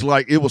 it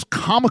was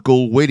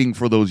comical waiting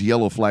for those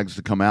yellow flags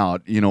to come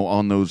out,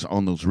 on those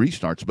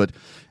restarts. But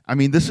I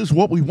mean, this is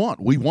what we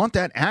want. We want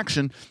that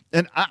action,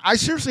 and I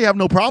seriously have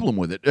no problem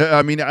with it.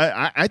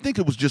 I think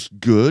it was just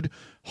good,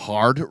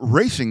 hard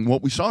racing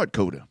what we saw at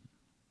COTA.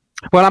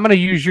 Well, I'm going to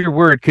use your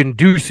word,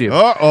 conducive.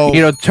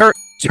 Uh-oh.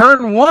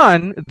 Turn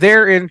 1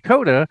 there in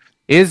COTA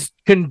is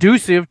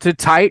conducive to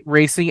tight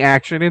racing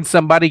action and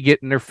somebody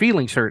getting their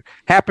feelings hurt.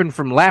 Happened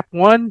from lap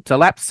 1 to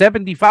lap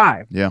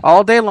 75. Yeah.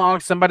 All day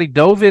long, somebody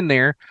dove in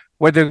there,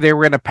 whether they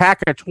were in a pack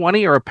of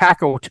 20 or a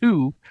pack of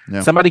 2.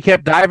 Yeah. Somebody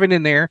kept diving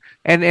in there,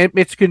 and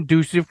it's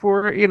conducive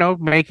for,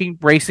 making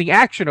racing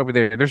action over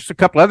there. There's a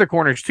couple other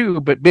corners too,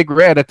 but Big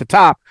Red at the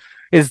top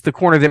is the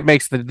corner that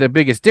makes the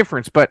biggest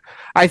difference. But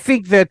I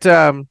think that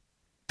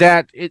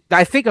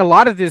I think a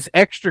lot of this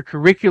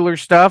extracurricular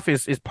stuff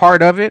is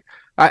part of it.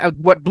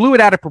 What blew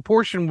it out of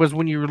proportion was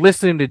when you were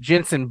listening to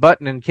Jenson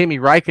Button and Kimi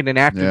Räikkönen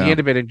after the end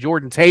of it, and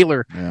Jordan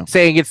Taylor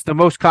saying it's the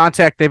most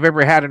contact they've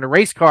ever had in a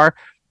race car.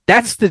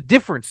 That's the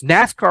difference.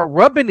 NASCAR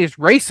rubbing is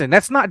racing.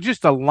 That's not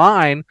just a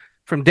line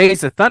from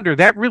Days of Thunder.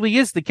 That really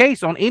is the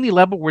case on any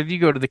level, whether you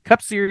go to the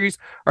Cup Series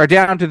or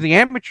down to the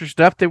amateur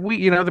stuff that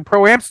we, the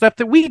Pro-Am stuff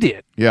that we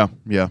did. Yeah,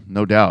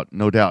 no doubt.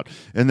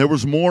 And there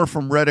was more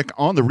from Reddick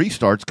on the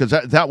restarts, because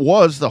that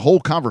was the whole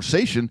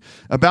conversation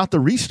about the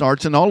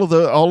restarts and all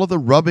of the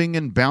rubbing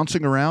and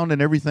bouncing around and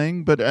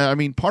everything. But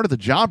part of the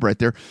job right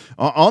there,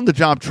 on the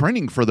job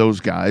training for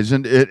those guys,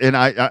 and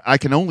I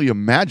can only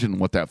imagine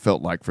what that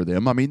felt like for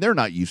them. I mean, they're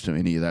not used to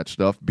any of that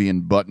stuff,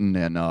 being Button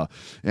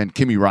and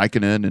Kimi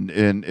Räikkönen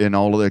and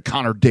all of the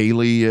Connor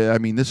Daly.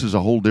 This is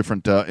a whole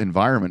different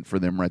environment for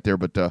them right there.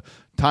 But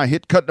Ty,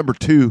 hit cut number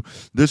 2.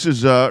 This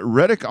is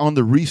Reddick on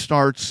the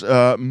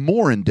restarts,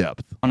 more in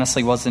depth.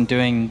 Honestly, wasn't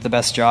doing the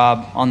best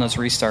job on those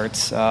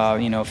restarts.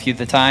 A few of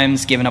the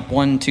times giving up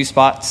 1-2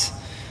 spots,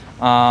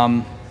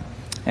 and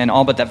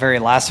all but that very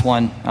last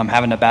one,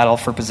 having to battle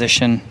for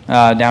position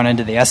down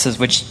into the S's,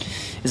 which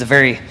is a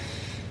very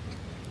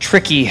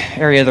tricky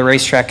area of the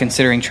racetrack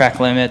considering track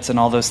limits and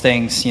all those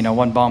things.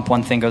 One bump,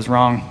 one thing goes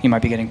wrong, you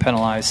might be getting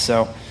penalized.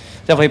 So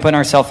definitely putting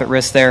ourselves at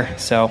risk there.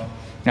 So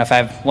if I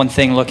have one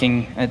thing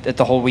looking at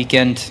the whole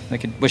weekend, I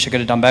wish I could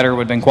have done better,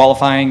 would have been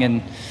qualifying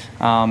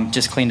and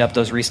just cleaned up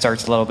those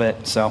restarts a little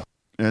bit. So.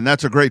 And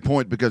that's a great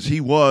point, because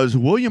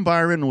William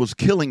Byron was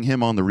killing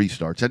him on the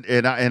restarts.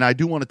 And I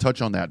do want to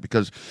touch on that,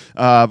 because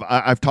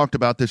I've talked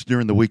about this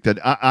during the week, that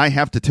I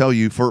have to tell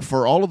you,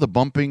 for all of the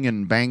bumping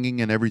and banging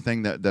and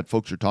everything that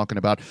folks are talking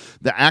about,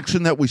 the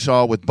action that we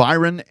saw with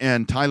Byron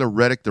and Tyler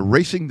Reddick, the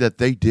racing that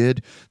they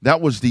did, that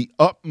was the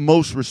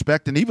utmost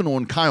respect. And even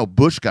when Kyle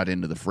Busch got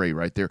into the fray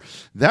right there,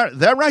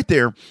 that right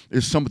there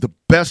is some of the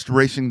best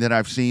racing that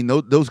I've seen.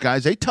 Those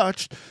guys, they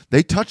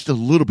touched a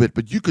little bit,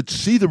 but you could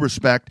see the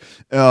respect.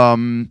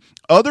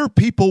 Other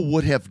people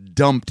would have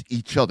dumped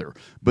each other,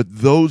 but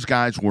those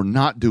guys were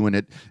not doing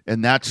it,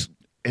 and that's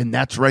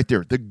right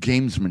there, the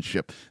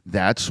gamesmanship.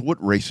 That's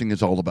what racing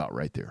is all about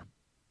right there.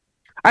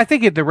 I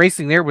think the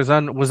racing there was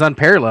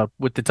unparalleled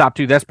with the top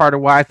 2. That's part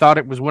of why I thought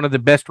it was one of the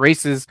best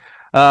races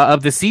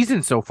of the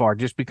season so far,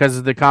 just because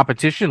of the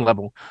competition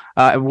level.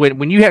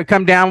 When you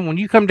come down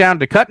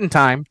to cutting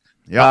time,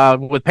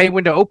 with pay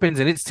window opens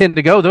and it's 10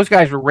 to go, those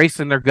guys were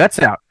racing their guts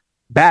out.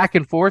 Back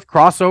and forth,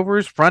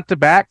 crossovers, front to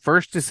back,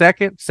 first to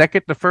second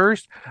to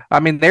first.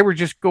 They were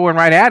just going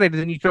right at it.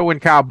 And then you throw in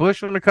Kyle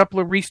Busch on a couple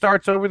of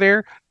restarts over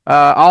there.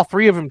 All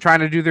 3 of them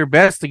trying to do their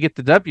best to get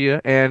the W.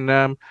 And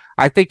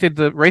I think that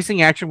the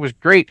racing action was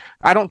great.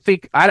 I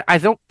think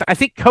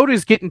COTA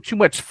is getting too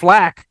much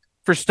flack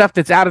for stuff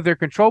that's out of their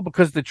control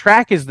because the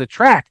track is the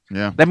track.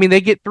 Yeah. I mean,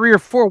 they get 3 or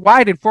 4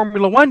 wide in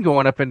Formula One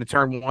going up into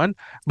turn 1,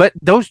 but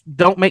those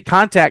don't make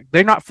contact.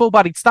 They're not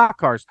full-bodied stock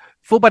cars.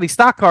 Full-body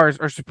stock cars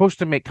are supposed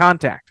to make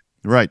contact.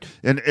 Right.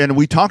 And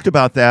we talked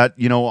about that,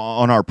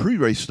 on our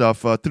pre-race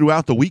stuff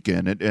throughout the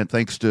weekend. And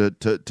thanks to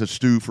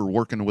Stu for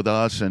working with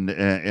us and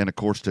of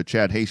course, to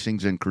Chad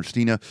Hastings and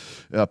Christina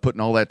putting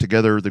all that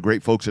together, the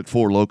great folks at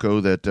Four Loco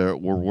that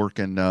were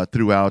working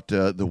throughout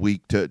the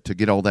week to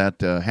get all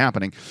that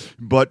happening.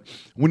 But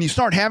when you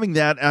start having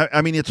that,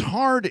 I mean, it's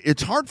hard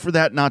for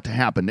that not to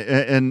happen.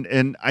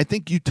 And I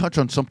think you touch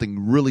on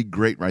something really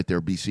great right there,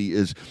 BC,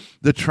 is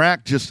the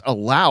track just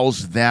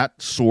allows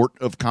that sort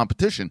of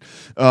competition.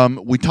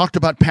 We talked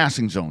about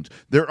passing zones.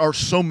 There are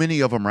so many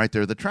of them right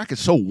there. The track is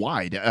so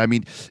wide. I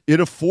mean, it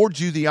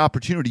affords you the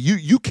opportunity.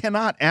 You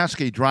cannot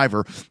ask a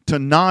driver to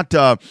not,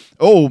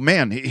 oh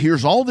man,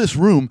 here's all this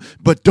room,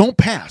 but don't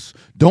pass.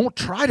 Don't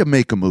try to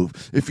make a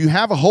move. If you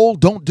have a hole,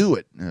 don't do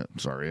it.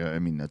 Sorry, I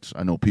mean,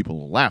 I know people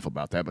will laugh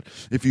about that, but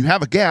if you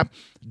have a gap,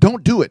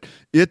 don't do it.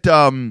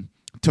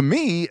 To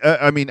me,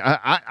 I mean,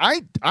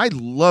 I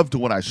loved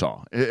what I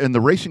saw, and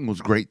the racing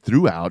was great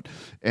throughout.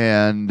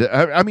 And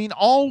I mean,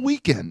 all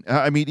weekend.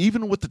 I mean,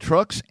 even with the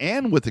trucks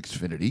and with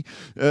Xfinity,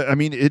 I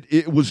mean,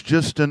 it was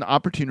just an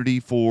opportunity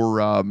for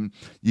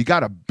you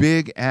got a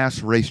big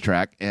ass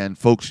racetrack, and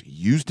folks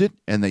used it,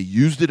 and they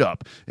used it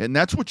up, and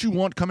that's what you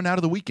want coming out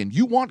of the weekend.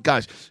 You want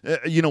guys,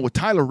 with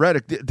Tyler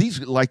Reddick, these,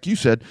 like you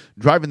said,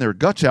 driving their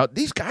guts out.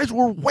 These guys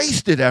were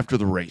wasted after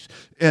the race,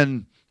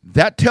 and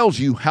that tells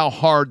you how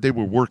hard they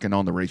were working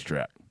on the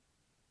racetrack.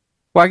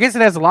 Well, I guess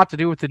it has a lot to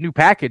do with the new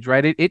package,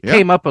 right? It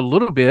came up a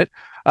little bit,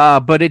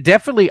 but it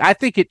definitely, I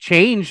think it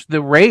changed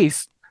the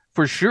race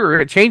for sure.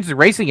 It changed the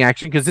racing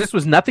action because this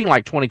was nothing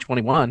like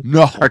 2021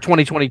 or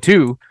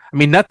 2022. I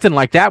mean, nothing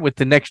like that with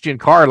the next-gen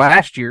car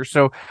last year.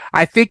 So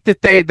I think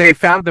that they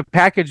found the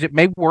package that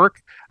may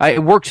work.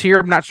 It works here.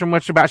 I'm not so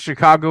much about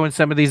Chicago and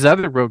some of these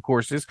other road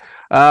courses,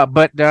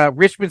 but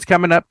Richmond's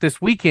coming up this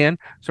weekend,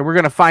 so we're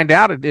going to find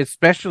out,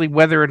 especially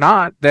whether or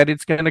not that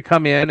it's going to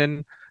come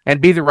in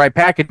and be the right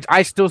package.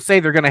 I still say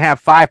they're going to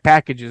have 5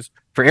 packages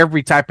for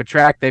every type of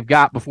track they've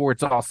got before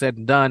it's all said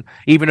and done,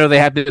 even though they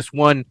have this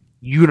one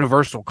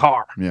universal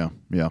car. Yeah,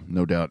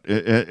 no doubt.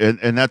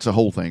 And that's the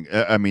whole thing.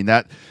 I mean,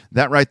 that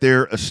right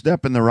there, a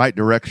step in the right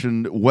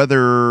direction,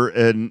 whether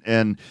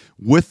and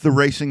with the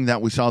racing that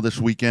we saw this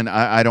weekend,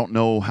 I don't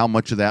know how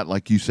much of that,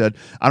 like you said,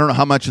 I don't know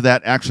how much of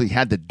that actually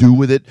had to do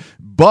with it,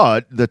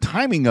 but the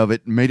timing of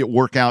it made it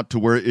work out to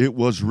where it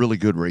was really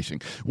good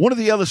racing. One of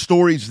the other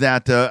stories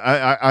that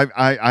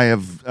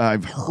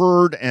I've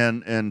heard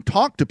and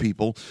talked to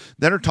people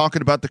that are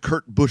talking about the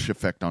Kurt Busch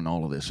effect on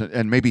all of this,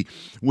 and maybe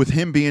with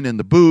him being in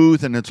the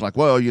booth, and it's like,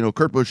 well,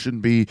 Kurt Busch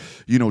shouldn't be,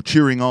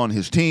 cheering on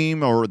his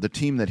team or the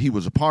team that he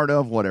was a part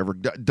of, whatever.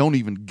 Don't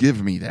even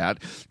give me that,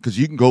 because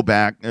you can go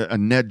back,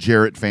 Ned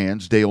Jarrett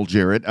fans, Dale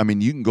Jarrett, I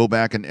mean, you can go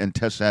back and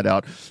test that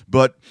out.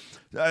 But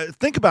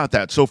think about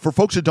that. So for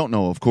folks that don't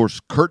know, of course,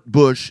 Kurt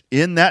Busch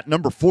in that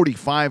number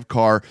 45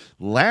 car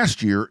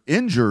last year,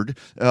 injured,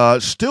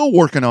 still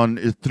working on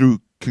it through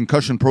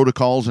concussion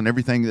protocols and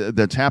everything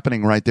that's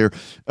happening right there.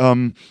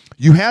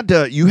 You had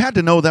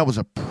to know that was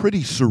a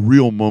pretty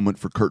surreal moment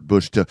for Kurt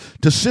Busch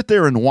to sit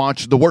there and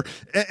watch the work.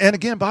 And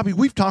again, Bobby,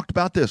 we've talked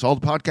about this, all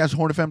the podcasts,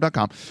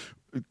 hornfm.com.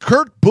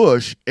 Kurt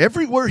Busch,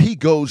 everywhere he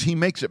goes, he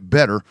makes it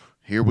better.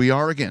 Here we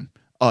are again.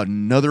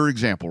 Another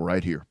example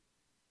right here.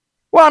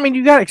 Well, I mean,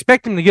 you got to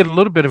expect him to get a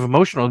little bit of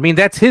emotional. I mean,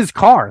 that's his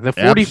car. The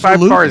 45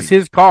 Absolutely. car is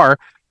his car.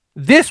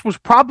 This was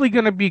probably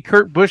going to be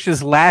Kurt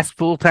Busch's last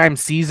full-time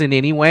season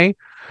anyway,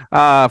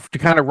 to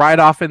kind of ride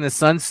off in the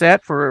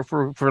sunset,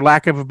 for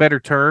lack of a better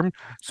term.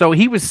 So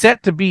he was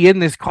set to be in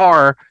this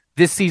car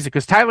this season,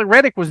 because Tyler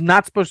Reddick was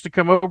not supposed to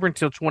come over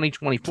until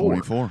 2024.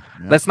 Yeah.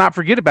 Let's not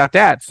forget about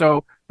that.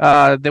 So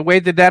the way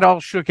that all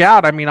shook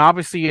out, I mean,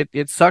 obviously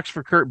it sucks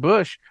for Kurt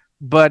Busch,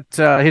 but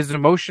his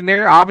emotion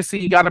there, obviously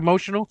he got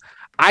emotional.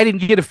 I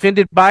didn't get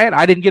offended by it.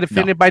 I didn't get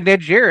offended by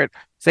Ned Jarrett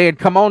saying,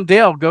 come on,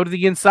 Dale, go to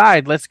the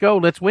inside. Let's go.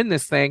 Let's win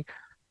this thing.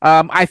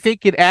 I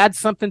think it adds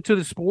something to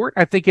the sport.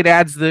 I think it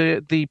adds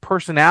the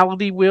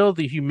personality,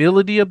 the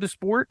humility of the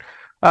sport.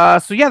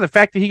 So, yeah, the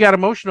fact that he got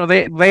emotional,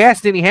 they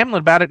asked Denny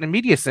Hamlin about it in the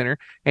media center,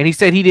 and he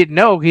said he didn't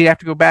know. He'd have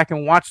to go back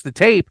and watch the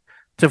tape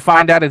to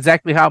find out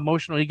exactly how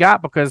emotional he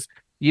got, because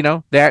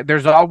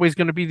there's always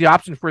going to be the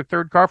option for a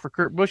third car for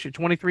Kurt Busch at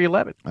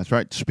 2311. That's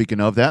right.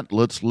 Speaking of that,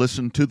 let's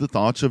listen to the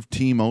thoughts of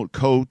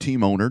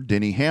co-team owner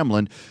Denny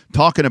Hamlin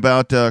talking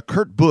about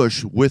Kurt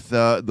Busch with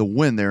the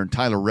win there, and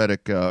Tyler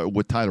Reddick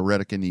with Tyler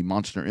Reddick in the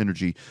Monster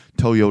Energy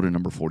Toyota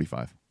number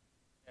 45.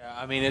 Yeah,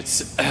 I mean,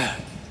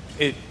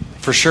 it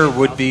for sure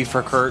would be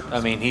for Kurt.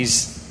 I mean, he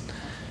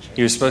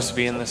was supposed to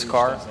be in this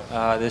car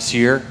this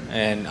year,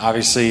 and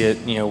obviously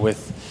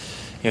with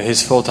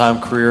his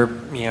full-time career,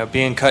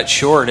 being cut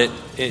short,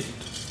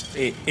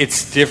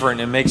 it's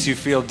different. It makes you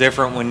feel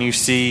different when you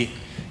see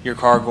your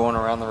car going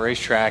around the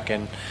racetrack.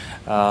 And,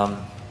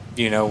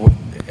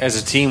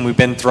 as a team, we've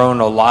been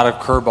thrown a lot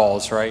of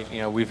curveballs,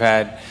 right? We've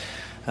had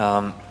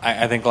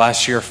I think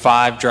last year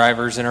 5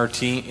 drivers in our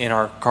team, in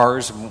our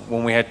cars,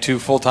 when we had 2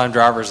 full-time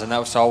drivers, and that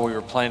was all we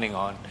were planning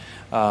on.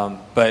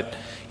 But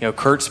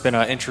Kurt's been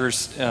an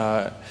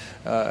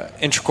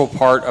integral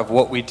part of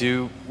what we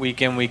do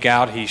week in, week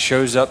out. He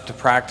shows up to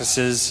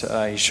practices.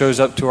 He shows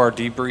up to our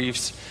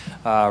debriefs.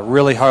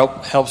 Really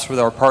helps with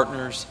our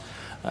partners,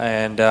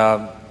 and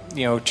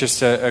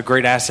just a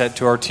great asset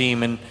to our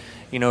team. And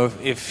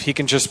if he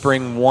can just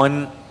bring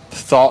one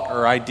thought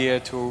or idea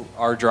to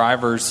our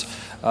drivers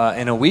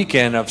in a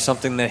weekend of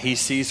something that he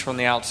sees from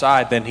the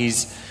outside, then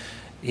he's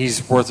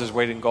worth his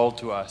weight in gold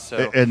to us.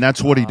 So, and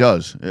that's what he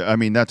does. I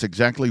mean, that's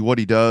exactly what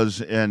he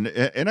does. And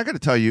I got to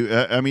tell you,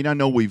 I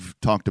know we've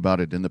talked about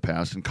it in the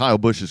past, and Kyle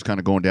Busch is kind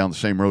of going down the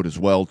same road as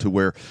well, to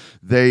where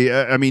they,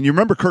 you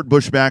remember Kurt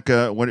Busch back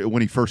when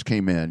he first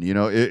came in.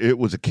 It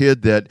was a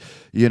kid that,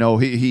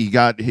 he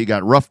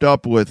got roughed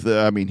up with.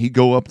 He'd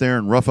go up there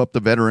and rough up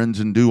the veterans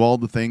and do all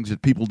the things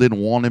that people didn't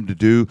want him to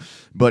do.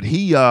 But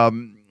he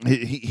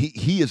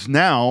is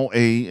now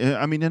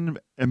an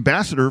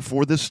ambassador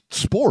for this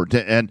sport,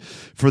 and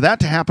for that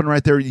to happen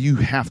right there, you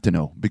have to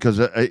know, because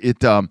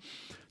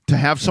to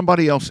have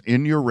somebody else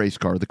in your race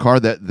car, the car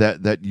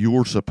that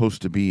you're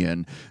supposed to be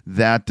in,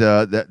 that's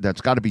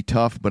got to be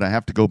tough. But I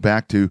have to go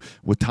back to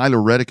with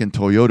Tyler Reddick and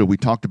Toyota. We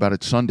talked about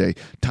it Sunday.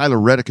 Tyler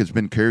Reddick has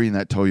been carrying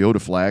that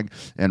Toyota flag,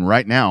 and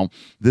right now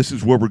this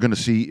is where we're going to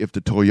see if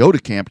the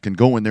Toyota camp can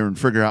go in there and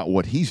figure out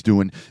what he's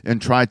doing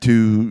and try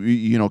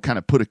to kind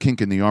of put a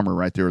kink in the armor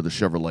right there of the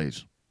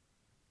Chevrolets.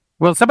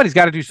 Well, somebody's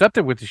got to do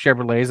something with the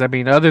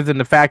Chevrolets. Other than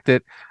the fact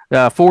that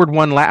Ford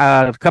won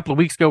a couple of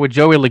weeks ago with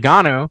Joey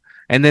Logano,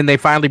 and then they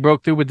finally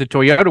broke through with the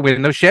Toyota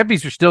win. Those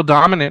Chevys are still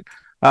dominant.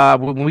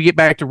 When we get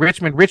back to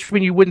Richmond,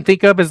 you wouldn't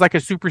think of as like a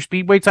super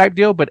speedway type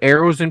deal, but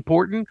Aero's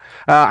important.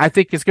 I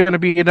think it's going to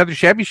be another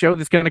Chevy show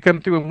that's going to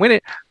come through and win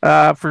it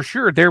for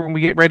sure there when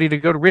we get ready to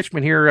go to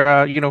Richmond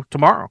here,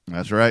 tomorrow.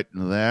 That's right.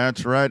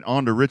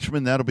 On to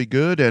Richmond. That'll be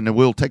good. And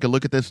we'll take a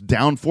look at this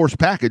downforce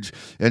package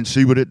and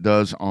see what it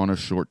does on a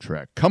short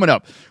track. Coming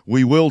up,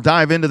 we will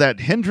dive into that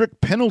Hendrick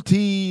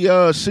penalty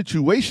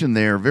situation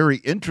there. Very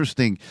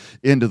interesting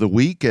end of the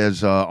week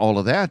as all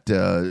of that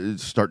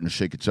is starting to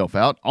shake itself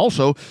out.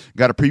 Also,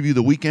 got to preview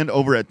the weekend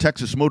over at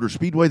Texas Motor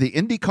Speedway. The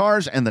Indy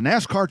cars and the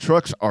NASCAR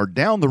trucks are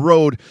down the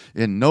road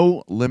in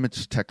No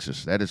Limits,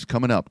 Texas. That is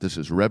coming up. This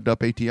is Revved Up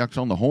ATX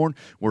on the Horn.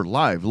 We're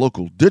live,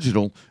 local,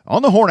 digital,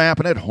 on the Horn app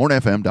and at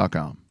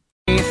hornfm.com.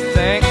 You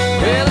think,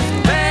 well, if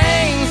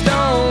things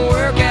don't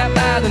work out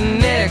by the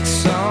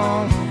next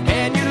song,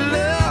 and you're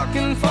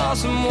looking for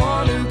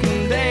someone who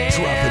can dance,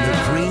 Dropping the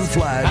green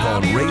flag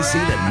on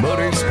racing and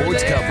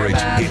motorsports coverage.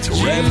 It's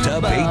Revved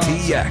Up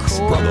ATX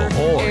from the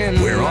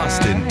Horn, where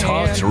Austin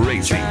talks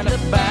racing. trying to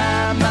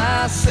buy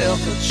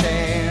myself a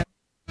chance.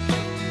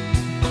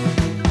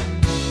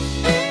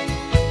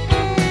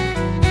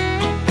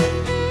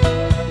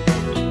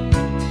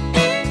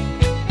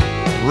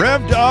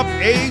 Revved Up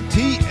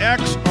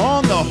ATX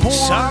on the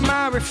Saw Horn.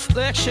 my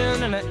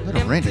reflection in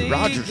Little Randy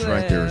Rogers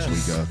right there as we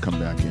come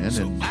back in.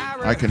 And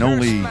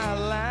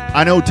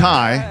I know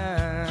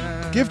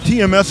Ty, give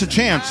TMS a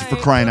chance, for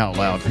crying out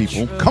loud,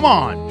 people. Come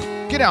on,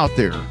 get out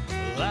there.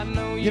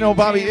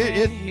 Bobby,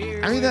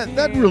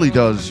 that really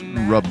does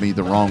rub me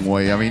the wrong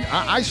way.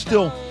 I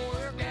still,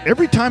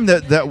 every time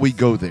that we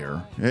go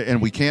there,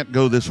 and we can't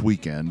go this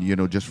weekend,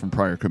 just from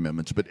prior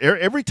commitments, but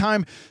every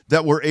time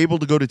that we're able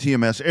to go to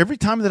TMS, every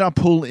time that I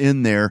pull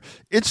in there,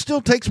 it still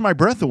takes my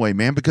breath away,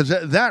 man, because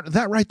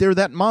that right there,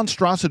 that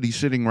monstrosity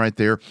sitting right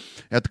there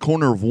at the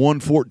corner of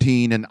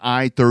 114 and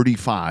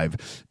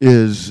I-35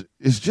 is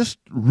just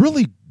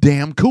really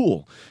damn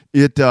cool.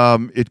 It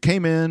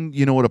came in,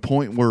 at a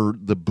point where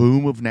the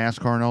boom of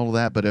NASCAR and all of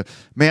that, but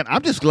man,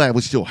 I'm just glad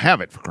we still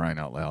have it, for crying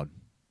out loud.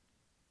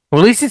 Well,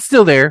 at least it's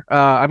still there.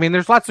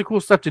 There's lots of cool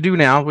stuff to do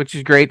now, which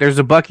is great. There's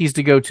a Buc-ee's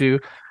to go to.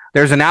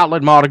 There's an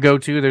outlet mall to go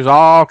to. There's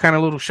all kind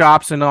of little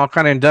shops and all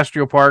kind of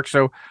industrial parks.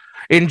 So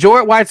enjoy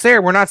it while it's there.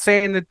 We're not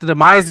saying that the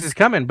demise is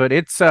coming, but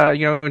it's,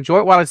 enjoy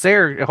it while it's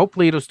there.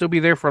 Hopefully it'll still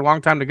be there for a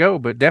long time to go,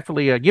 but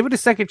definitely give it a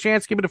second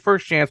chance, give it a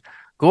first chance.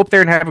 Go up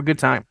there and have a good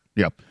time.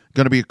 Yep.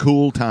 Going to be a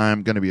cool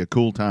time.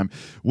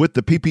 With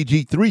the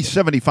PPG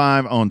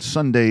 375 on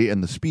Sunday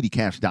and the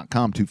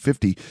SpeedyCash.com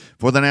 250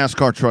 for the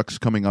NASCAR trucks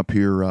coming up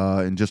here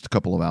in just a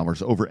couple of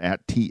hours over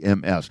at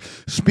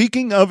TMS.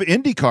 Speaking of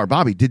IndyCar,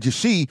 Bobby, did you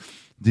see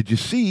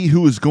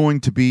who is going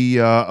to be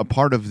a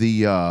part of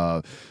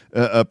the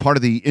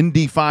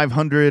Indy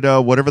 500,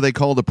 whatever they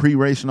call the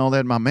pre-race and all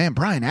that? My man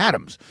Brian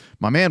Adams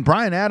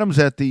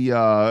at the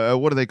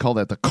what do they call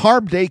that? The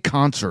Carb Day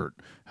concert.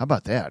 How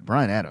about that?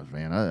 Brian Adams,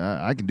 man.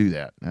 I can do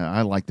that.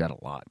 I like that a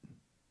lot.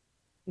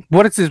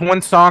 What is his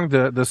one song?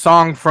 The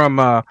song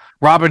from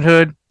Robin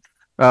Hood,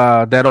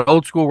 that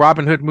old school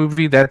Robin Hood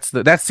movie. That's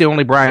the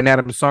only Brian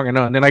Adams song I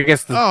know. And then I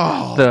guess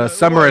the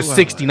Summer of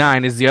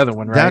 '69 is the other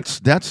one, right?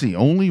 That's the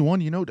only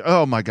one,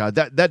 Oh my God,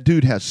 that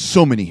dude has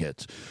so many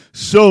hits,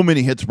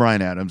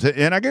 Brian Adams.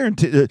 And I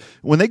guarantee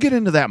when they get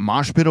into that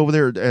mosh pit over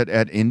there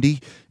at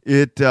Indy,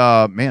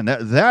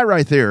 that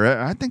right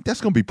there, I think that's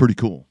going to be pretty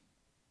cool.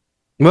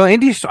 Well,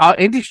 Indy's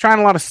trying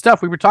a lot of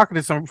stuff. We were talking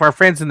to some of our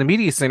friends in the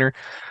media center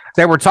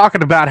that were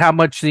talking about how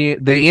much the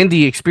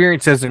Indy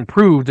experience has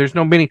improved. There's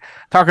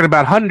talking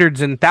about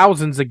hundreds and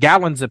thousands of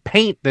gallons of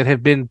paint that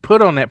have been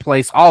put on that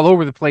place all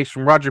over the place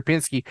from Roger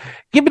Penske,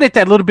 giving it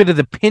that little bit of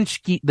the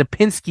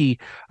Penske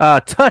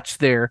touch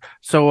there.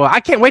 So I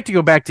can't wait to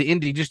go back to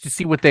Indy just to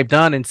see what they've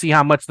done and see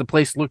how much the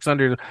place looks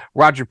under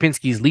Roger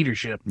Penske's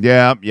leadership.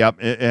 Yeah.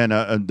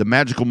 And the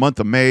magical month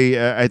of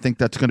May, I think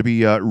that's going to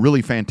be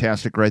really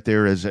fantastic right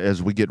there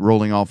as we get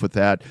rolling off with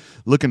that.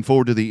 Looking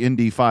forward to the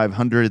Indy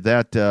 500.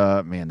 That,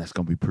 man, that's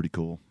going to be pretty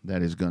cool.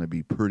 That is going to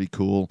be pretty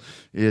cool.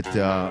 There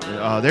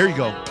you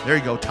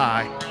go,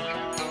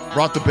 Ty.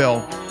 Brought the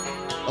bell.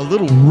 A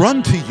little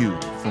Run to You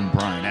from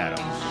Bryan Adams.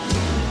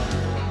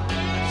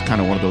 It's kind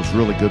of one of those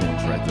really good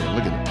ones right there.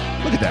 Look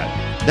at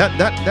that.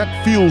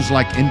 That feels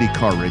like Indy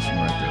car racing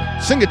right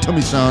there. Sing it to me,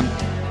 son.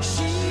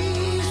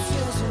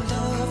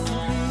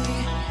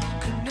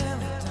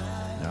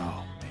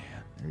 Oh,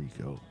 man. There you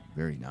go.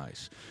 Very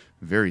nice.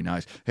 Very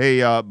nice.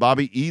 Hey,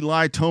 Bobby,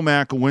 Eli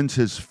Tomac wins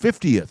his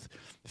 50th,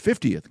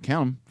 count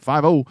them,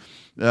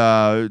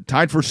 5-0.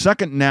 Tied for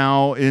second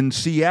now in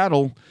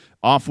Seattle.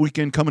 Off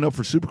weekend coming up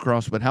for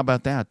Supercross, but how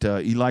about that?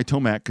 Eli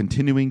Tomac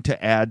continuing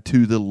to add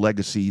to the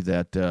legacy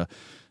that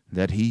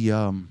he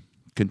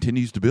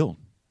continues to build.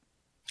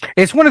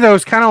 It's one of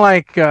those kind of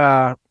like,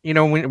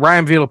 when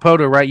Ryan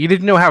Villapoto, right? You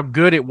didn't know how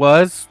good it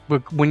was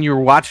when you were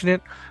watching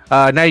it.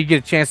 Now you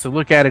get a chance to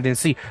look at it and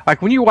see.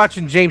 Like when you were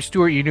watching James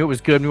Stewart, you knew it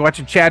was good. When you were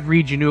watching Chad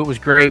Reed, you knew it was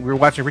great. We were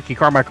watching Ricky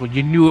Carmichael,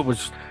 you knew it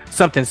was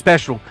something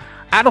special.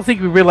 I don't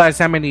think we realize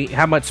how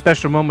much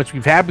special moments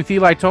we've had with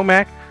Eli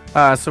Tomac.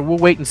 So we'll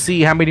wait and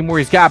see how many more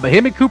he's got. But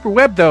him and Cooper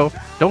Webb, though,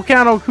 don't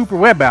count on Cooper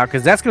Webb out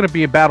because that's going to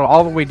be a battle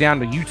all the way down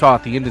to Utah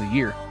at the end of the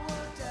year.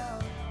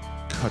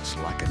 Cuts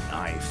like a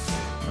knife.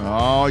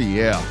 Oh,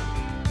 yeah.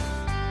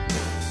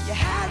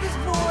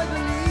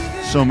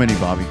 So many,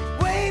 Bobby.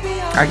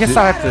 I guess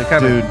I'll have to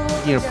kind of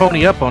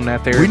pony up on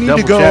that there. We need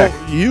to go. Check.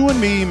 You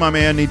and me, my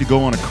man, need to go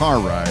on a car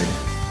ride.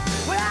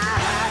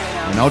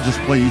 And I'll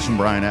just play you some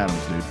Bryan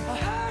Adams, dude.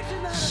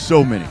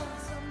 So many.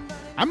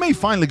 I may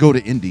finally go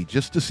to Indy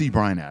just to see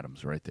Bryan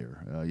Adams right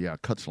there.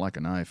 Cuts like a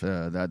knife.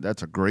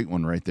 That's a great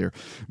one right there.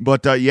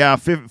 But,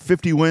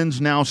 50 wins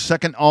now,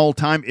 second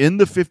all-time in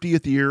the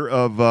 50th year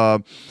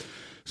of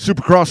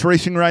Supercross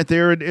racing right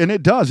there. And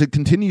it does. It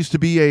continues to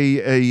be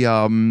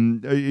a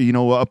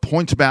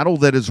points battle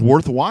that is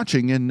worth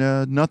watching, and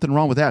nothing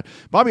wrong with that.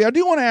 Bobby, I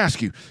do want to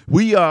ask you.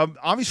 We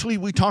obviously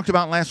we talked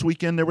about last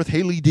weekend there with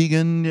Hailie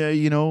Deegan,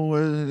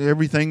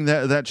 everything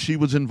that she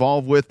was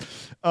involved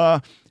with.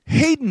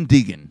 Hayden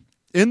Deegan.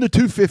 In the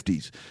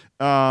 250s,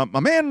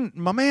 my man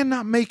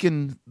not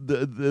making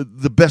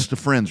the best of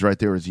friends right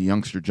there as a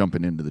youngster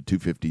jumping into the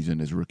 250s in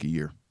his rookie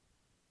year.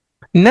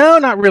 No,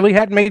 not really.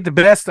 Hadn't made the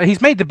best.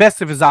 He's made the best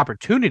of his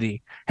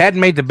opportunity. Hadn't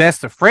made the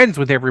best of friends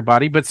with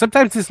everybody. But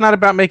sometimes it's not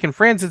about making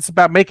friends. It's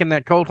about making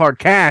that cold hard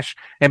cash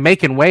and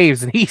making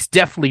waves. And he's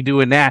definitely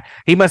doing that.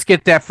 He must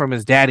get that from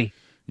his daddy.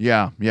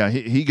 Yeah.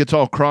 He gets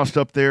all crossed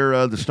up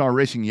there. The Star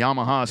Racing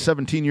Yamaha,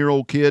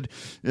 17-year-old kid,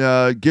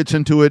 gets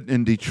into it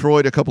in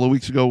Detroit a couple of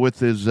weeks ago with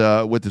his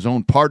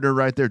own partner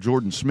right there,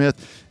 Jordan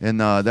Smith,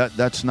 and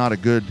that's not a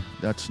good.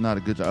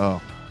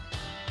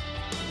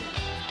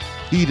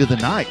 Heat of the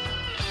night,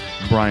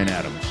 Bryan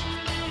Adams.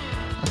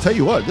 I'll tell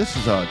you what, this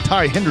is a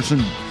Ty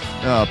Henderson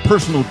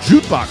personal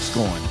jukebox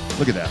going.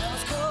 Look at that.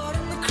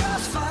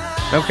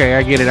 Okay,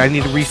 I get it. I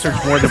need to research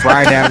more of the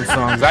Bryan Adams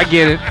songs. I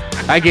get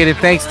it.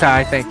 Thanks,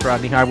 Ty. Thanks,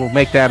 Rodney. I will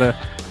make that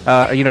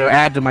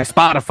add to my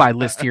Spotify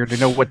list here to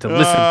know what to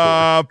listen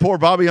to. Poor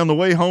Bobby on the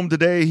way home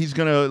today. He's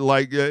gonna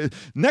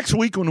next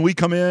week when we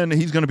come in,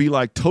 he's gonna be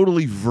like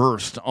totally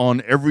versed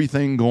on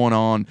everything going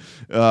on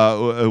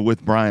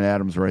with Bryan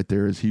Adams right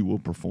there as he will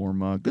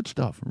perform. Good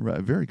stuff.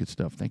 Very good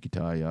stuff. Thank you,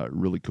 Ty.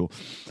 Really cool.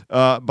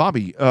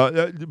 Bobby,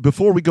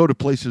 before we go to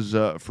places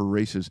for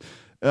races.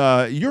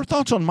 Your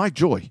thoughts on Mike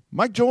Joy?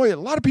 Mike Joy, a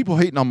lot of people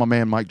hating on my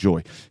man Mike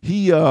Joy.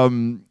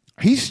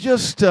 He's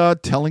just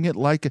telling it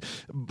like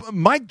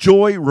Mike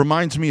Joy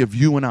reminds me of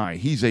you and I.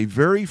 He's a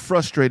very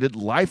frustrated,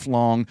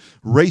 lifelong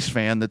race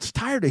fan that's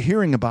tired of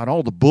hearing about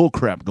all the bull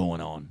crap going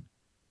on.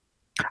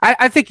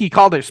 I think he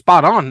called it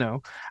spot on,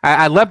 though.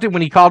 I loved it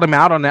when he called him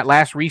out on that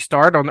last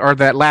restart, or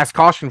that last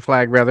caution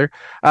flag, rather.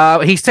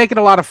 He's taken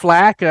a lot of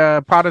flack,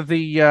 part of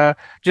the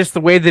just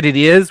the way that it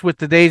is with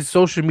today's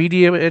social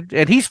media,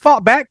 and he's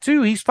fought back,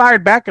 too. He's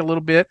fired back a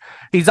little bit.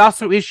 He's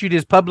also issued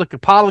his public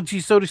apology,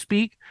 so to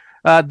speak,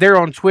 there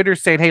on Twitter,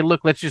 saying, hey,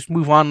 look, let's just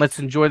move on. Let's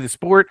enjoy the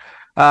sport.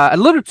 A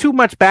little too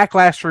much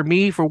backlash for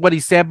me for what he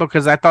said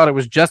because I thought it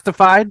was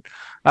justified.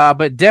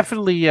 But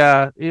definitely,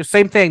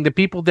 same thing. The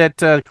people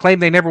that claim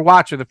they never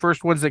watch are the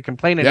first ones that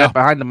complain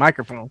behind the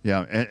microphone.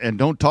 Yeah, and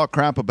don't talk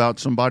crap about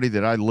somebody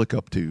that I look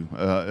up to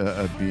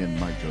being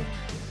Mike Joe.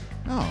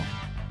 No,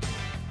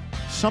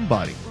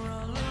 somebody.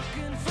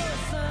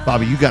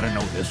 Bobby, you got to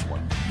know this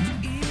one.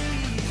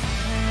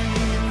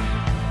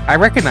 I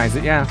recognize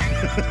it, yeah.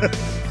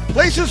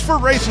 Places for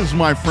races,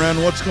 my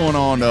friend. What's going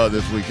on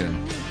this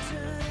weekend?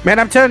 Man,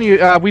 I'm telling you,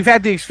 we've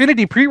had the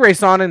Xfinity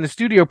pre-race on in the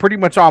studio pretty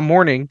much all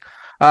morning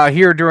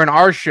here during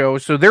our show.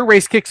 So their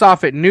race kicks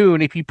off at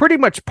noon. If you pretty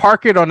much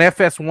park it on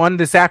FS1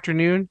 this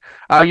afternoon,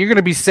 you're going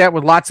to be set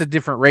with lots of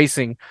different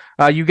racing.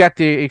 You got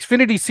the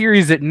Xfinity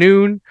Series at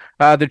noon.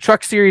 The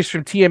Truck Series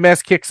from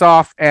TMS kicks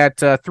off at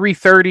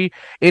 3:30.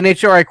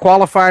 NHRA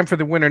qualifying for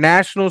the Winter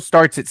Nationals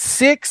starts at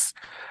 6.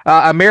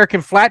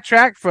 American Flat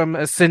Track from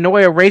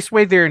Senoia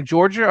Raceway there in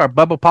Georgia, our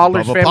Bubba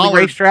Pollard's family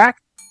racetrack.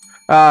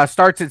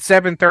 Starts at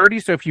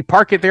 7:30, so if you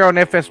park it there on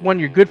FS1,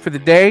 you're good for the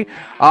day.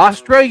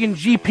 Australian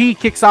GP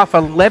kicks off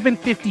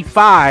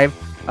 11:55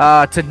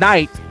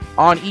 tonight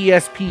on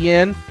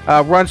ESPN.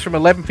 Runs from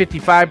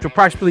 11:55 to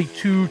approximately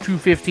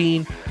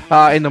 2:15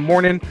 in the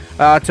morning.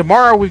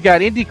 Tomorrow we've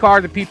got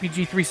IndyCar, the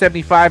PPG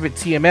 375 at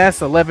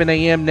TMS, 11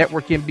 a.m.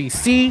 Network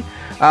NBC.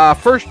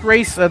 First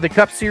race of the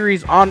Cup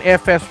Series on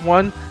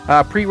FS1.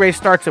 Pre-race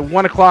starts at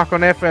 1 o'clock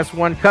on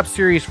FS1. Cup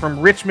Series from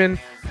Richmond.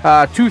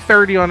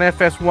 2:30 on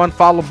FS1,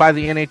 followed by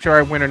the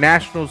NHRA Winter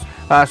Nationals,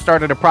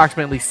 start at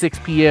approximately 6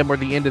 p.m. or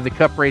the end of the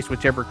Cup race,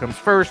 whichever comes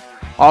first.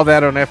 All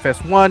that on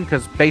FS1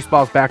 because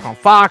baseball's back on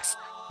Fox.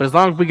 But as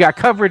long as we got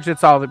coverage,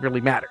 that's all that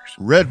really matters.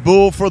 Red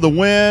Bull for the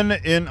win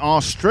in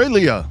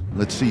Australia.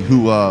 Let's see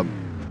who,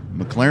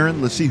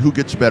 McLaren, let's see who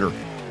gets better.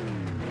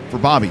 For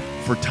Bobby,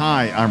 for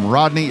Ty, I'm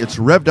Rodney. It's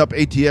Revved Up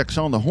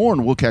ATX on the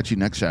Horn. We'll catch you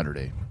next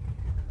Saturday.